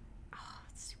 Superfortress. Oh,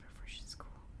 Superfortress is cool.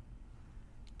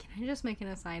 Can I just make an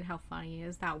aside how funny it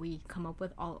is that we come up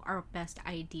with all our best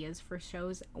ideas for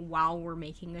shows while we're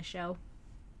making a show?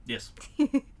 Yes.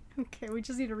 Okay, we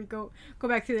just need to go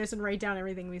back through this and write down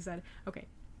everything we said. Okay.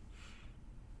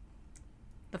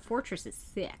 The Fortress is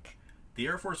sick. The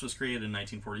Air Force was created in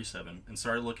 1947 and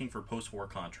started looking for post-war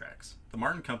contracts. The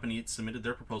Martin Company submitted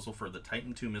their proposal for the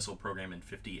Titan II missile program in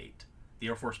 1958. The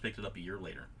Air Force picked it up a year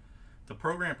later. The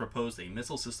program proposed a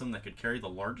missile system that could carry the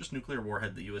largest nuclear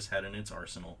warhead the U.S. had in its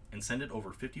arsenal and send it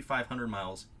over 5,500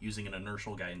 miles using an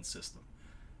inertial guidance system.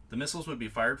 The missiles would be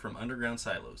fired from underground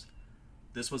silos.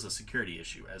 This was a security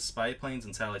issue, as spy planes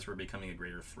and satellites were becoming a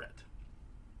greater threat.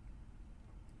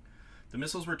 The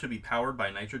missiles were to be powered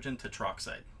by nitrogen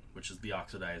tetroxide, which is the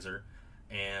oxidizer,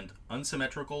 and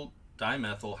unsymmetrical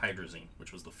dimethylhydrazine,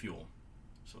 which was the fuel.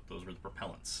 So those were the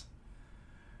propellants.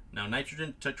 Now,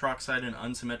 nitrogen tetroxide and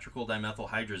unsymmetrical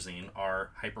dimethylhydrazine are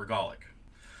hypergolic,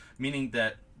 meaning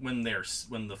that when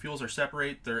the fuels are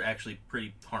separate, they're actually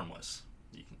pretty harmless.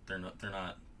 They're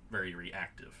not very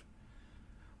reactive.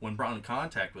 When brought in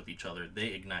contact with each other, they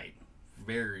ignite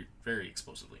very, very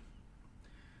explosively.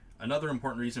 Another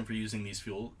important reason for using these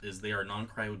fuels is they are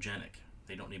non-cryogenic.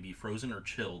 They don't need to be frozen or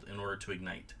chilled in order to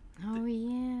ignite. Oh,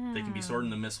 yeah. They can be stored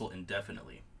in the missile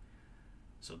indefinitely.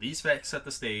 So these facts set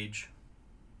the stage.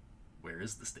 Where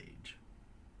is the stage?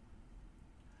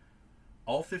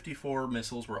 All 54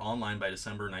 missiles were online by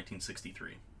December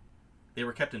 1963. They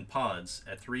were kept in pods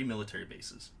at 3 military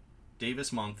bases: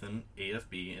 Davis-Monthan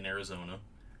AFB in Arizona,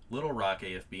 Little Rock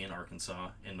AFB in Arkansas,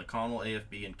 and McConnell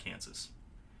AFB in Kansas.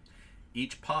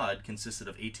 Each pod consisted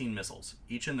of 18 missiles,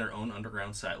 each in their own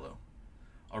underground silo.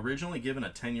 Originally given a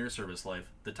 10-year service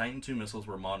life, the Titan II missiles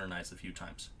were modernized a few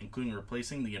times, including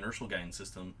replacing the inertial guidance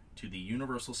system to the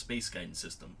Universal Space Guidance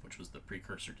System, which was the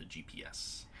precursor to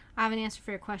GPS. I have an answer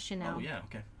for your question now. Oh, yeah,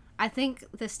 okay. I think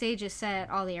the stage is set at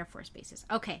all the Air Force bases.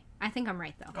 Okay, I think I'm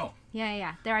right, though. Oh.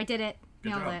 Yeah. There, I did it.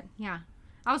 Good Nailed job. it. Yeah.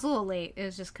 I was a little late. It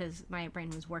was just because my brain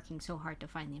was working so hard to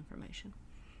find the information.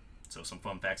 So some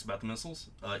fun facts about the missiles.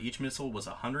 Each missile was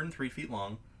 103 feet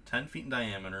long, 10 feet in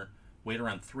diameter, weighed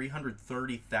around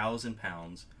 330,000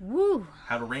 pounds, Woo!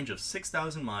 had a range of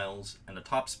 6,000 miles, and a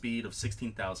top speed of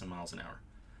 16,000 miles an hour.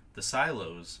 The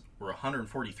silos were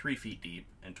 143 feet deep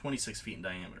and 26 feet in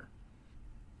diameter.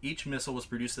 Each missile was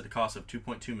produced at a cost of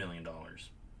 $2.2 million.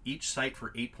 Each site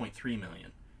for $8.3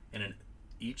 million, and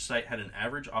each site had an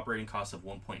average operating cost of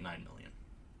 $1.9 million.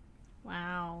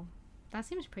 Wow. That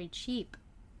seems pretty cheap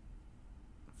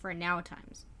for now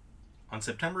times. On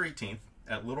September 18th,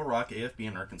 at Little Rock AFB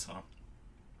in Arkansas,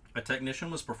 a technician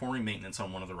was performing maintenance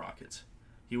on one of the rockets.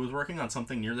 He was working on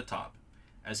something near the top,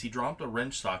 as he dropped a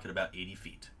wrench socket about 80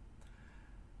 feet.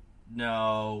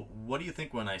 Now, what do you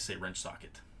think when I say wrench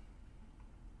socket?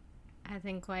 I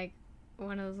think like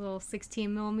one of those little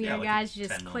 16 millimeter like guys, you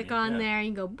just 10 click millimeter, on yeah. there and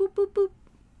you go boop, boop, boop.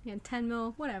 Yeah, 10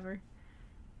 mil, whatever.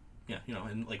 Yeah,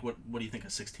 and like what do you think a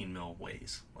 16 mil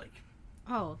weighs? Like,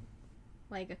 Oh,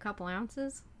 like a couple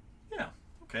ounces? yeah,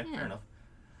 okay, Yeah. fair enough.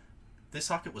 This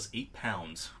socket was 8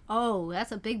 pounds. Oh,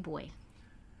 that's a big boy.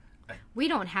 I- We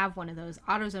don't have one of those.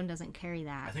 AutoZone doesn't carry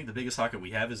that. I think the biggest socket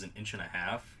we have is 1.5 inches,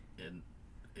 and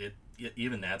it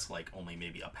even that's like only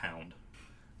maybe a pound.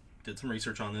 Did some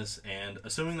research on this, and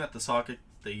assuming that the socket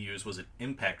they used was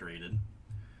impact rated,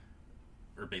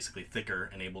 or basically thicker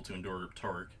and able to endure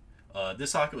torque,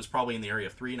 this socket was probably in the area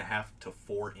of 3.5 to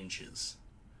 4 inches,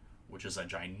 which is a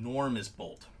ginormous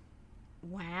bolt.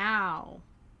 Wow.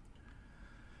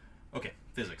 Okay,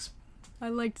 physics.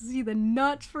 I'd like to see the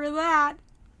nuts for that.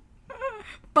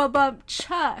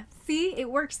 Ba-bum-cha. See?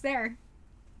 It works there.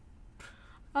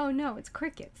 Oh no, it's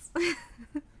crickets.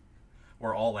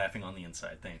 We're all laughing on the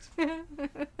inside, thanks.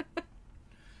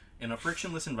 In a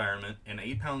frictionless environment, an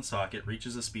 8-pound socket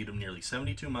reaches a speed of nearly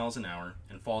 72 miles an hour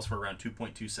and falls for around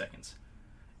 2.2 seconds.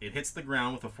 It hits the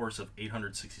ground with a force of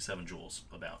 867 joules,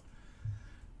 about.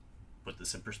 Put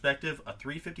this in perspective, a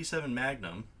 .357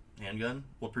 Magnum handgun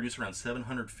will produce around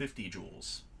 750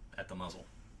 joules at the muzzle.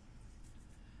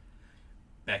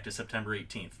 Back to September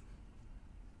 18th.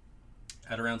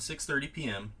 At around 6:30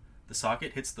 p.m., the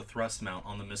socket hits the thrust mount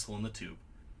on the missile in the tube.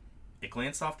 It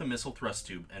glanced off the missile thrust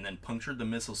tube and then punctured the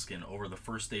missile skin over the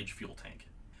first stage fuel tank.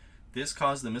 This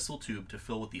caused the missile tube to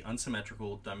fill with the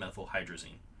unsymmetrical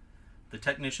dimethylhydrazine. The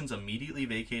technicians immediately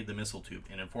vacated the missile tube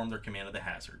and informed their command of the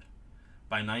hazard.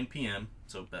 By 9 p.m.,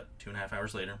 so about 2.5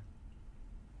 hours later,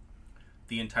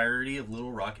 the entirety of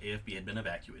Little Rock AFB had been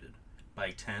evacuated.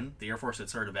 By 10, the Air Force had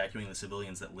started evacuating the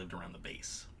civilians that lived around the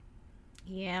base.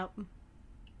 Yep.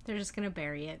 They're just going to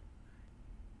bury it.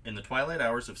 In the twilight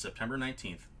hours of September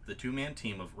 19th, the two-man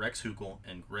team of Rex Huckel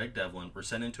and Greg Devlin were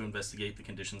sent in to investigate the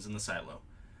conditions in the silo.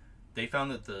 They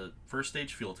found that the first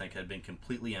stage fuel tank had been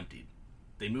completely emptied.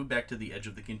 They moved back to the edge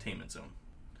of the containment zone.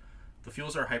 The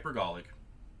fuels are hypergolic,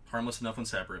 harmless enough when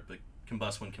separate, but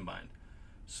combust when combined.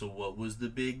 So what was the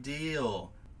big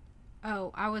deal?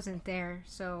 Oh, I wasn't there,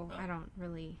 so Oh. I don't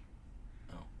really...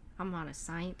 Oh. I'm not a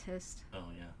scientist. Oh,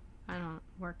 yeah. I don't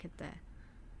work at the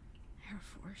Air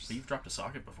Force. But you've dropped a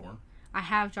socket before. I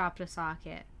have dropped a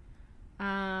socket.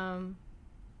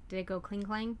 Did it go cling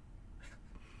clang?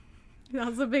 That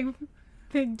was a big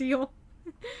deal.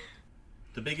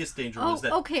 The biggest danger was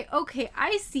that... okay,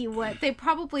 I see what. They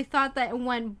probably thought that it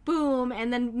went boom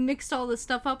and then mixed all this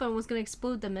stuff up and was going to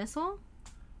explode the missile?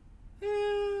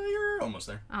 You're almost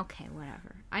there. Okay,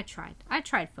 whatever. I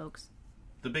tried, folks.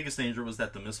 The biggest danger was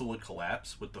that the missile would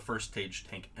collapse with the first stage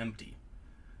tank empty.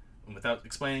 And without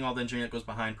explaining all the engineering that goes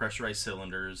behind pressurized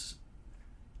cylinders,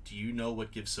 do you know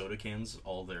what gives soda cans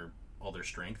all their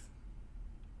strength?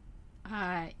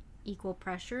 Equal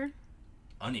pressure?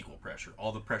 Unequal pressure.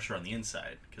 All the pressure on the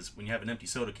inside. Because when you have an empty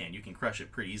soda can, you can crush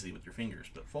it pretty easily with your fingers.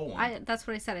 But full one... That's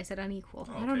what I said. I said unequal.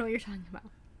 Oh, I don't know what you're talking about.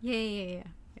 Yeah.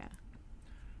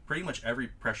 Pretty much every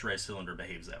pressurized cylinder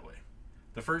behaves that way.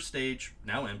 The first stage,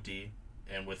 now empty,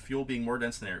 and with fuel being more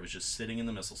dense than air, it was just sitting in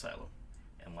the missile silo.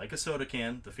 And like a soda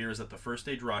can, the fear is that the first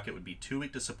stage rocket would be too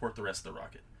weak to support the rest of the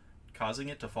rocket, causing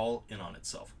it to fall in on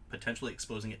itself, potentially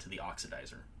exposing it to the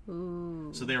oxidizer.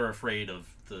 Ooh. So they were afraid of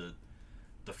the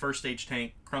first stage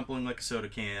tank crumpling like a soda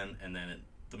can, and then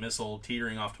the missile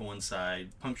teetering off to one side,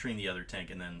 puncturing the other tank,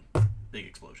 and then big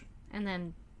explosion. And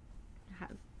then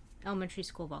elementary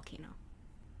school volcano.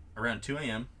 Around 2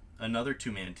 a.m., another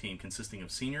two-man team consisting of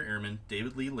Senior Airman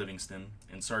David Lee Livingston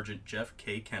and Sergeant Jeff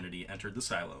K. Kennedy entered the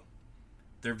silo.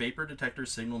 Their vapor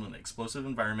detectors signaled an explosive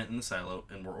environment in the silo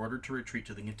and were ordered to retreat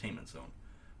to the containment zone,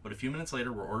 but a few minutes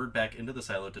later were ordered back into the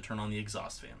silo to turn on the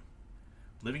exhaust fan.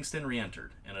 Livingston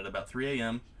re-entered, and at about 3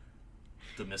 a.m.,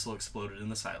 the missile exploded in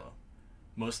the silo,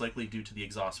 most likely due to the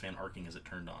exhaust fan arcing as it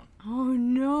turned on. Oh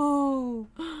no!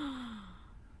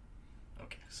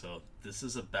 Okay, so this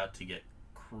is about to get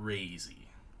crazy.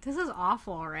 This is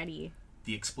awful already.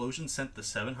 The explosion sent the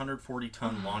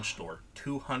 740-ton launch door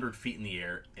 200 feet in the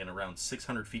air and around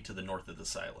 600 feet to the north of the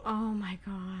silo. Oh my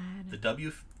god. The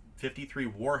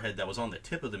W-53 warhead that was on the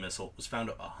tip of the missile was found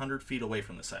 100 feet away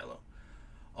from the silo.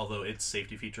 Although its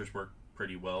safety features worked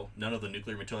pretty well, none of the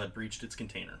nuclear material had breached its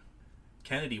container.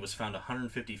 Kennedy was found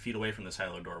 150 feet away from the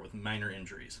silo door with minor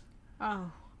injuries.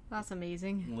 Oh, that's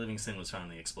amazing. Livingston was found in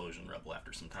the explosion rubble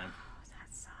after some time. Oh,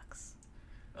 that sucks.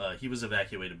 He was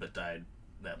evacuated but died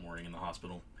that morning in the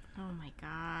hospital. Oh my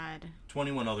god.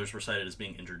 21 others were cited as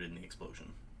being injured in the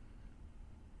explosion.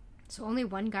 So only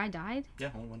one guy died?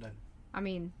 Yeah, only one died. I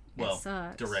mean, Well, it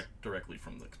sucks. directly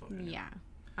from the explosion. Yeah.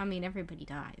 I mean, everybody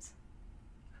dies.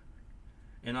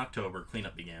 In October,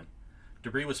 cleanup began.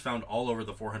 Debris was found all over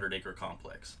the 400-acre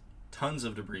complex. Tons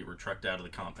of debris were trucked out of the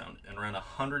compound, and around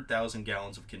 100,000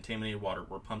 gallons of contaminated water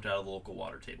were pumped out of the local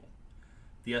water table.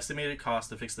 The estimated cost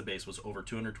to fix the base was over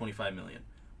 $225 million,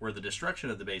 where the destruction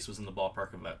of the base was in the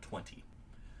ballpark of about 20.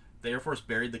 The Air Force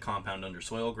buried the compound under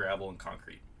soil, gravel, and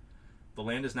concrete. The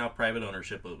land is now private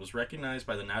ownership, but it was recognized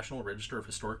by the National Register of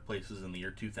Historic Places in the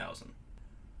year 2000.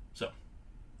 So,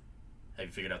 have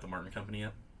you figured out the Martin Company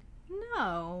yet?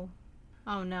 No.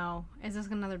 Oh no. Is this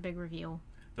another big reveal?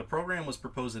 The program was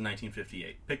proposed in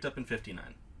 1958, picked up in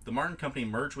 59. The Martin Company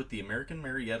merged with the American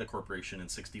Marietta Corporation in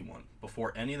 61,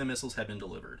 before any of the missiles had been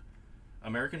delivered.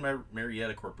 American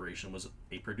Marietta Corporation was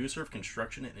a producer of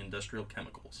construction and industrial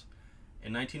chemicals.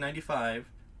 In 1995,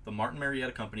 the Martin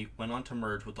Marietta Company went on to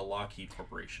merge with the Lockheed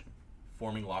Corporation,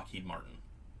 forming Lockheed Martin.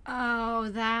 Oh,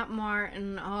 that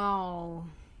Martin. Oh,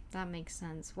 that makes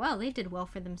sense. Well, they did well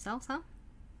for themselves, huh?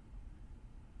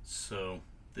 So,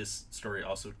 this story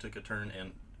also took a turn,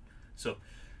 and so,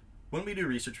 when we do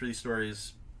research for these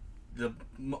stories,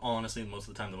 honestly, most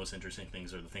of the time, the most interesting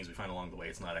things are the things we find along the way.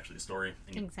 It's not actually the story.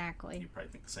 And Exactly. You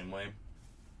probably think the same way.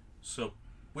 So,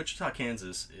 Wichita,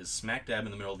 Kansas is smack dab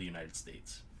in the middle of the United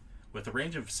States. With a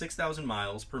range of 6,000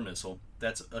 miles per missile,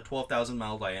 that's a 12,000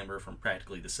 mile diameter from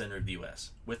practically the center of the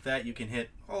U.S. With that, you can hit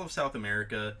all of South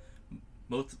America,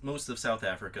 most of South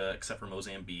Africa, except for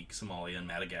Mozambique, Somalia, and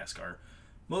Madagascar,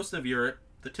 most of Europe,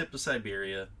 the tip of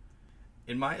Siberia,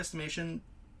 In my estimation,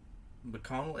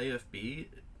 McConnell AFB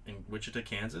in Wichita,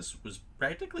 Kansas was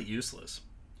practically useless.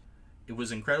 It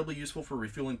was incredibly useful for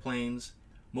refueling planes,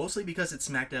 mostly because it's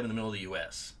smack dab in the middle of the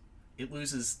U.S. It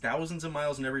loses thousands of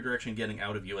miles in every direction getting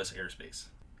out of U.S. airspace.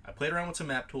 I played around with some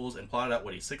map tools and plotted out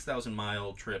what a 6,000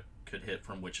 mile trip could hit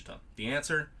from Wichita. The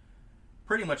answer?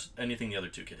 Pretty much anything the other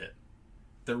two could hit.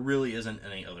 There really isn't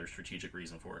any other strategic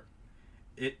reason for it.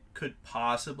 It could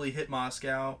possibly hit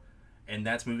Moscow, and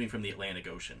that's moving from the Atlantic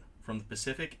Ocean. From the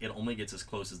Pacific, it only gets as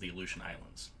close as the Aleutian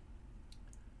Islands.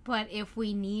 But if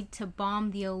we need to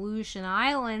bomb the Aleutian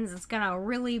Islands, it's gonna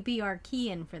really be our key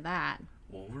in for that.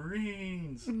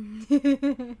 Wolverines!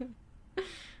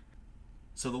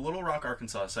 So the Little Rock,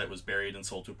 Arkansas site was buried and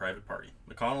sold to a private party.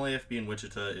 McConnell AFB in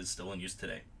Wichita is still in use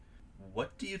today.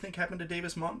 What do you think happened to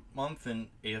Davis Month and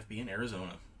AFB in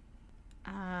Arizona?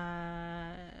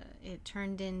 It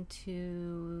turned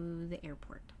into the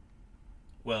airport.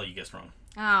 Well, you guessed wrong.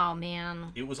 Oh,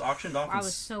 man. It was auctioned off. I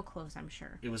was so close, I'm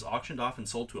sure. It was auctioned off and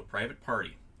sold to a private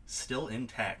party, still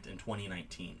intact in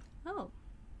 2019. Oh.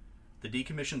 The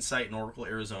decommissioned site in Oracle,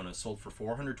 Arizona sold for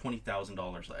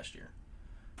 $420,000 last year.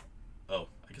 Oh,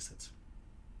 I guess that's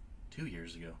 2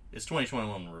 years ago. It's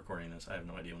 2021 when we're recording this. I have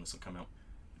no idea when this will come out.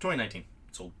 2019.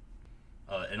 It sold.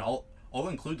 And I'll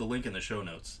include the link in the show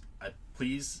notes.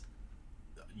 Please,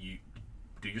 you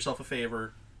do yourself a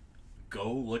favor.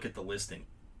 Go look at the listing.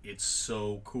 It's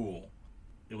so cool.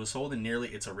 It was sold in nearly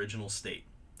its original state.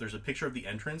 There's a picture of the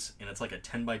entrance, and it's like a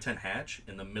 10 by 10 hatch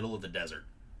in the middle of the desert.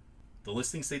 The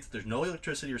listing states that there's no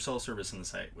electricity or cell service in the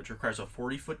site, which requires a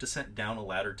 40-foot descent down a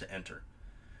ladder to enter.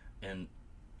 And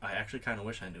I actually kind of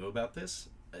wish I knew about this.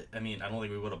 I mean, I don't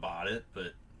think we would have bought it,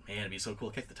 but man, it'd be so cool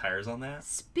to kick the tires on that.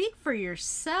 Speak for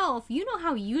yourself. You know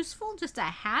how useful just a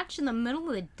hatch in the middle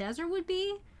of the desert would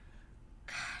be?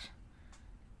 God.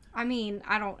 I mean,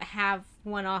 I don't have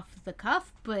one off the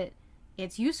cuff, but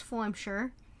it's useful, I'm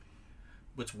sure.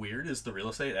 What's weird is the real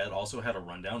estate ad also had a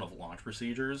rundown of launch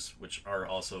procedures, which are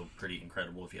also pretty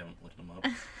incredible if you haven't looked them up.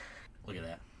 Look at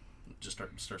that. Just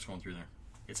start scrolling through there.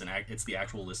 It's the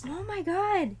actual listing. Oh my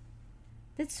god.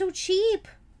 That's so cheap.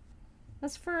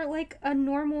 That's for like a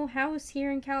normal house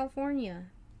here in California.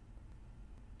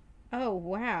 Oh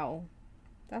wow.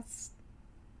 That's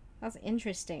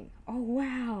interesting. Oh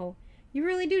wow. You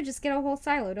really do just get a whole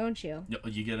silo, don't you?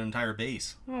 You get an entire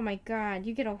base. Oh my god,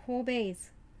 you get a whole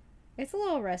base. It's a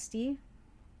little rusty.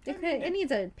 It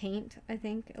needs a paint, I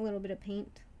think. A little bit of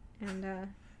paint. And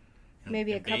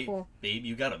maybe a couple. Babe,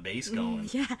 you got a base going.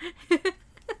 Yeah.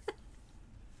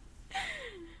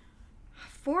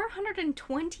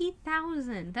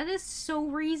 420,000. That is so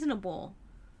reasonable.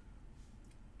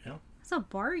 Yeah. That's a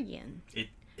bargain.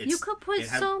 You could put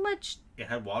so much. It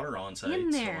had water on site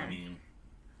in there. So I mean,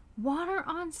 water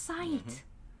on site.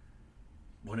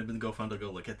 Mm-hmm. Wouldn't it go fun to go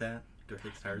look at that? Go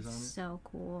take the tires on it. So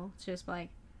cool. It's just like,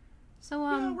 so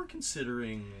yeah, we're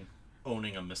considering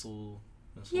owning a missile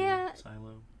yeah.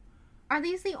 silo. Are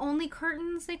these the only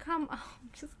curtains they come? Oh, I'm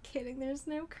just kidding. There's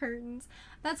no curtains.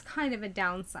 That's kind of a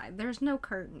downside. There's no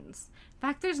curtains. In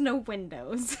fact, there's no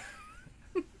windows.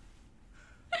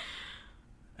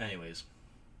 Anyways,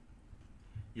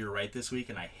 you're right this week,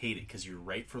 and I hate it because you're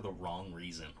right for the wrong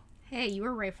reason. Hey, you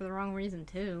were right for the wrong reason,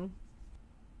 too.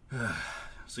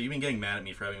 So you've been getting mad at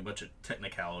me for having a bunch of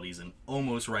technicalities and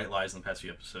almost right lies in the past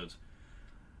few episodes.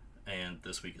 And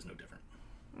this week is no different.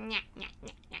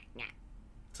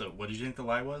 So what did you think the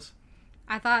lie was?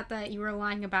 I thought that you were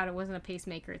lying about it wasn't a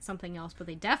pacemaker. It's something else, but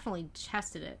they definitely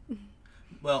tested it.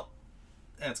 Well,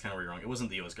 that's kind of where you're wrong. It wasn't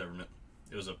the U.S. government.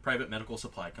 It was a private medical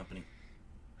supply company.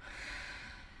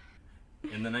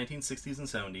 In the 1960s and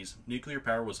 70s, nuclear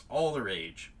power was all the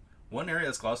rage. One area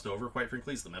that's glossed over, quite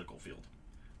frankly, is the medical field.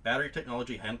 Battery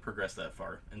technology hadn't progressed that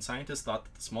far, and scientists thought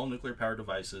that the small nuclear power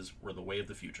devices were the way of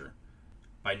the future.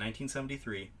 By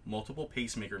 1973, multiple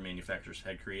pacemaker manufacturers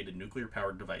had created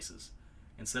nuclear-powered devices.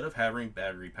 Instead of having a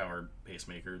battery-powered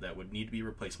pacemaker that would need to be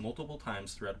replaced multiple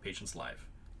times throughout a patient's life,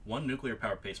 one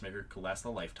nuclear-powered pacemaker could last a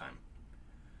lifetime.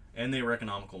 And they were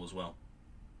economical as well,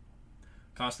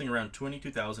 costing around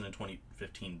 $22,000 in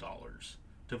 2015 dollars.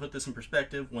 To put this in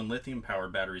perspective, when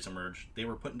lithium-powered batteries emerged, they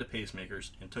were put into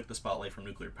pacemakers and took the spotlight from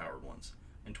nuclear-powered ones.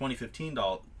 In 2015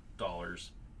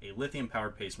 dollars, a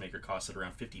lithium-powered pacemaker costed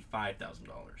around $55,000.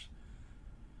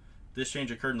 This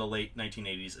change occurred in the late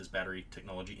 1980s as battery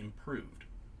technology improved.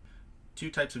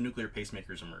 Two types of nuclear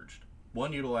pacemakers emerged.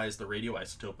 One utilized the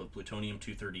radioisotope of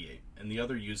plutonium-238, and the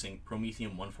other using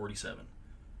promethium-147.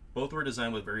 Both were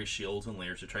designed with various shields and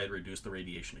layers to try to reduce the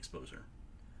radiation exposure.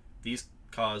 These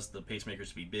caused the pacemakers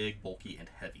to be big, bulky, and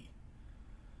heavy.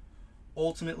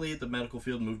 Ultimately, the medical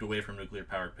field moved away from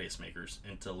nuclear-powered pacemakers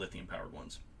into lithium-powered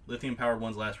ones. Lithium-powered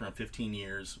ones last around 15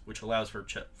 years, which allows for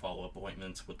follow-up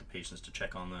appointments with the patients to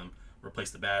check on them,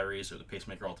 replace the batteries or the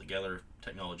pacemaker altogether if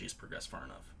technology has progressed far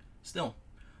enough. Still,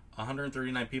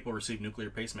 139 people received nuclear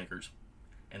pacemakers,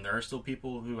 and there are still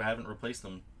people who haven't replaced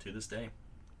them to this day.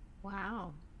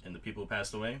 Wow. And the people who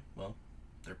passed away, well,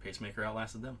 their pacemaker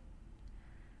outlasted them.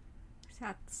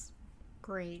 That's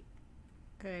great.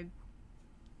 Good.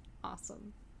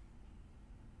 Awesome.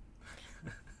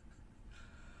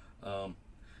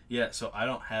 Yeah, so I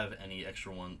don't have any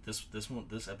extra one. This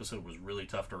episode was really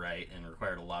tough to write and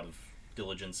required a lot of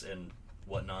diligence and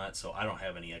whatnot, so I don't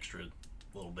have any extra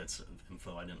little bits of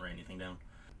info. I didn't write anything down.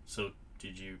 So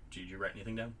did you write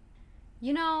anything down?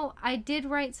 You know, I did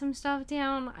write some stuff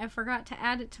down. I forgot to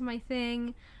add it to my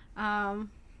thing. But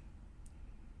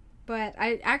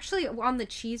I actually, on the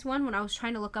cheese one, when I was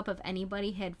trying to look up if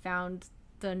anybody had found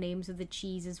the names of the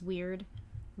cheese is weird,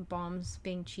 bombs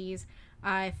being cheese,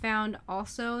 I found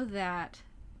also that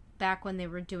back when they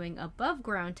were doing above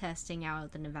ground testing out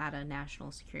at the Nevada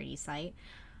National Security Site,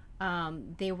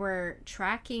 they were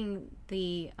tracking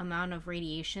the amount of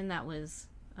radiation that was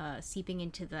seeping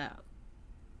into the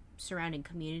surrounding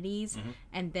communities,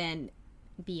 and then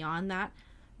beyond that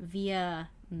via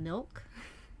milk.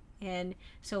 And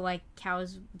so, like,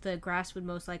 cows, the grass would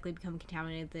most likely become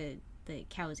contaminated, the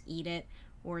cows eat it,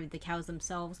 or the cows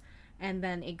themselves, and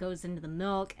then it goes into the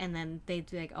milk, and then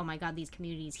they'd be like, oh my god, these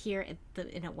communities here, and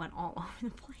it went all over the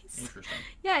place. Interesting.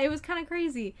 Yeah, it was kind of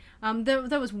crazy.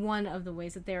 That was one of the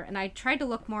ways that and I tried to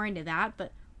look more into that,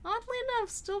 but oddly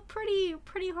enough, still pretty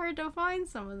hard to find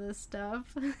some of this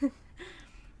stuff.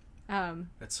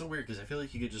 That's so weird, because I feel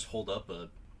like you could just hold up a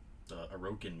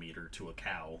Rokin meter to a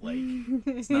cow. Like,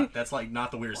 it's not. That's like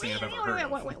not the weirdest thing I've ever heard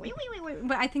of. Wait.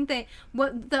 But I think the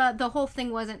whole thing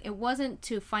wasn't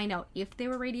to find out if they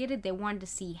were radiated. They wanted to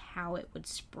see how it would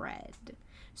spread.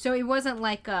 So it wasn't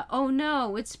like, oh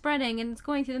no, it's spreading and it's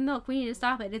going through the milk, we need to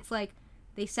stop it. It's like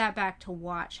they sat back to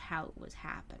watch how it was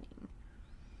happening.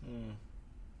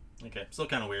 Okay, still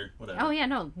kind of weird. Whatever. Oh yeah,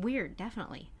 no, weird,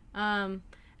 definitely. And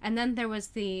then there was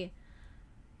the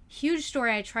huge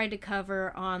story I tried to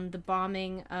cover on the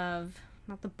bombing of,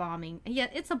 not the bombing, yeah,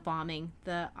 it's a bombing,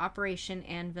 the Operation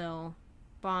Anvil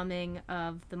bombing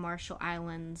of the Marshall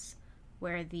Islands,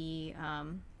 where the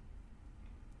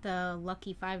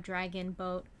Lucky 5 Dragon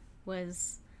boat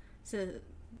was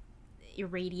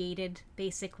irradiated,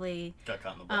 basically. Got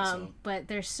caught in the bus. But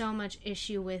there's so much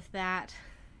issue with that,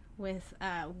 with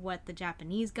what the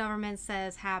Japanese government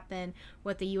says happened,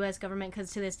 what the U.S. government,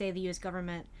 because to this day the U.S.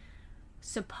 government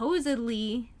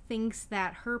supposedly thinks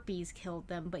that herpes killed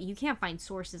them, but you can't find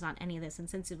sources on any of this, and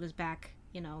since it was back,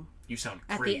 you sound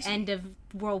at crazy. the end of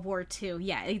World War II,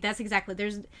 yeah, that's exactly,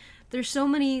 there's so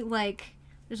many, like,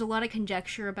 there's a lot of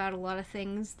conjecture about a lot of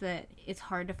things that it's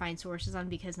hard to find sources on,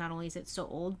 because not only is it so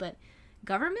old, but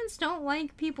governments don't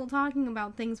like people talking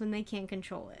about things when they can't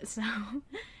control it, so,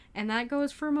 and that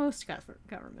goes for most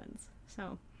governments,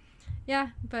 so, yeah,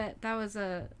 but that was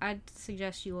I'd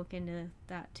suggest you look into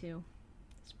that too.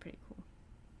 It's pretty cool.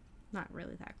 Not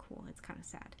really that cool. It's kind of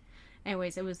sad.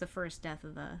 Anyways, it was the first death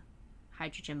of the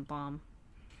hydrogen bomb.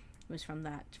 It was from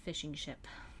that fishing ship.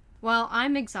 Well,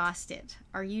 I'm exhausted.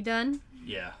 Are you done?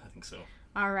 Yeah, I think so.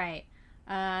 All right.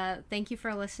 Thank you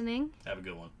for listening. Have a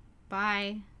good one.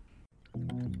 Bye.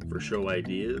 For show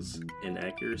ideas,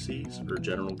 inaccuracies, or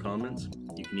general comments,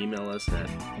 you can email us at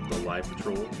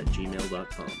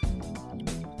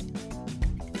thelivepatrol@gmail.com.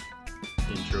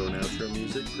 Intro and outro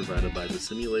music provided by The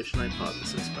Simulation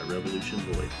Hypothesis by Revolution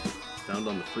Void, found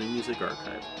on the Free Music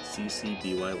Archive, CC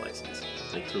BY license.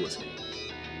 Thanks for listening.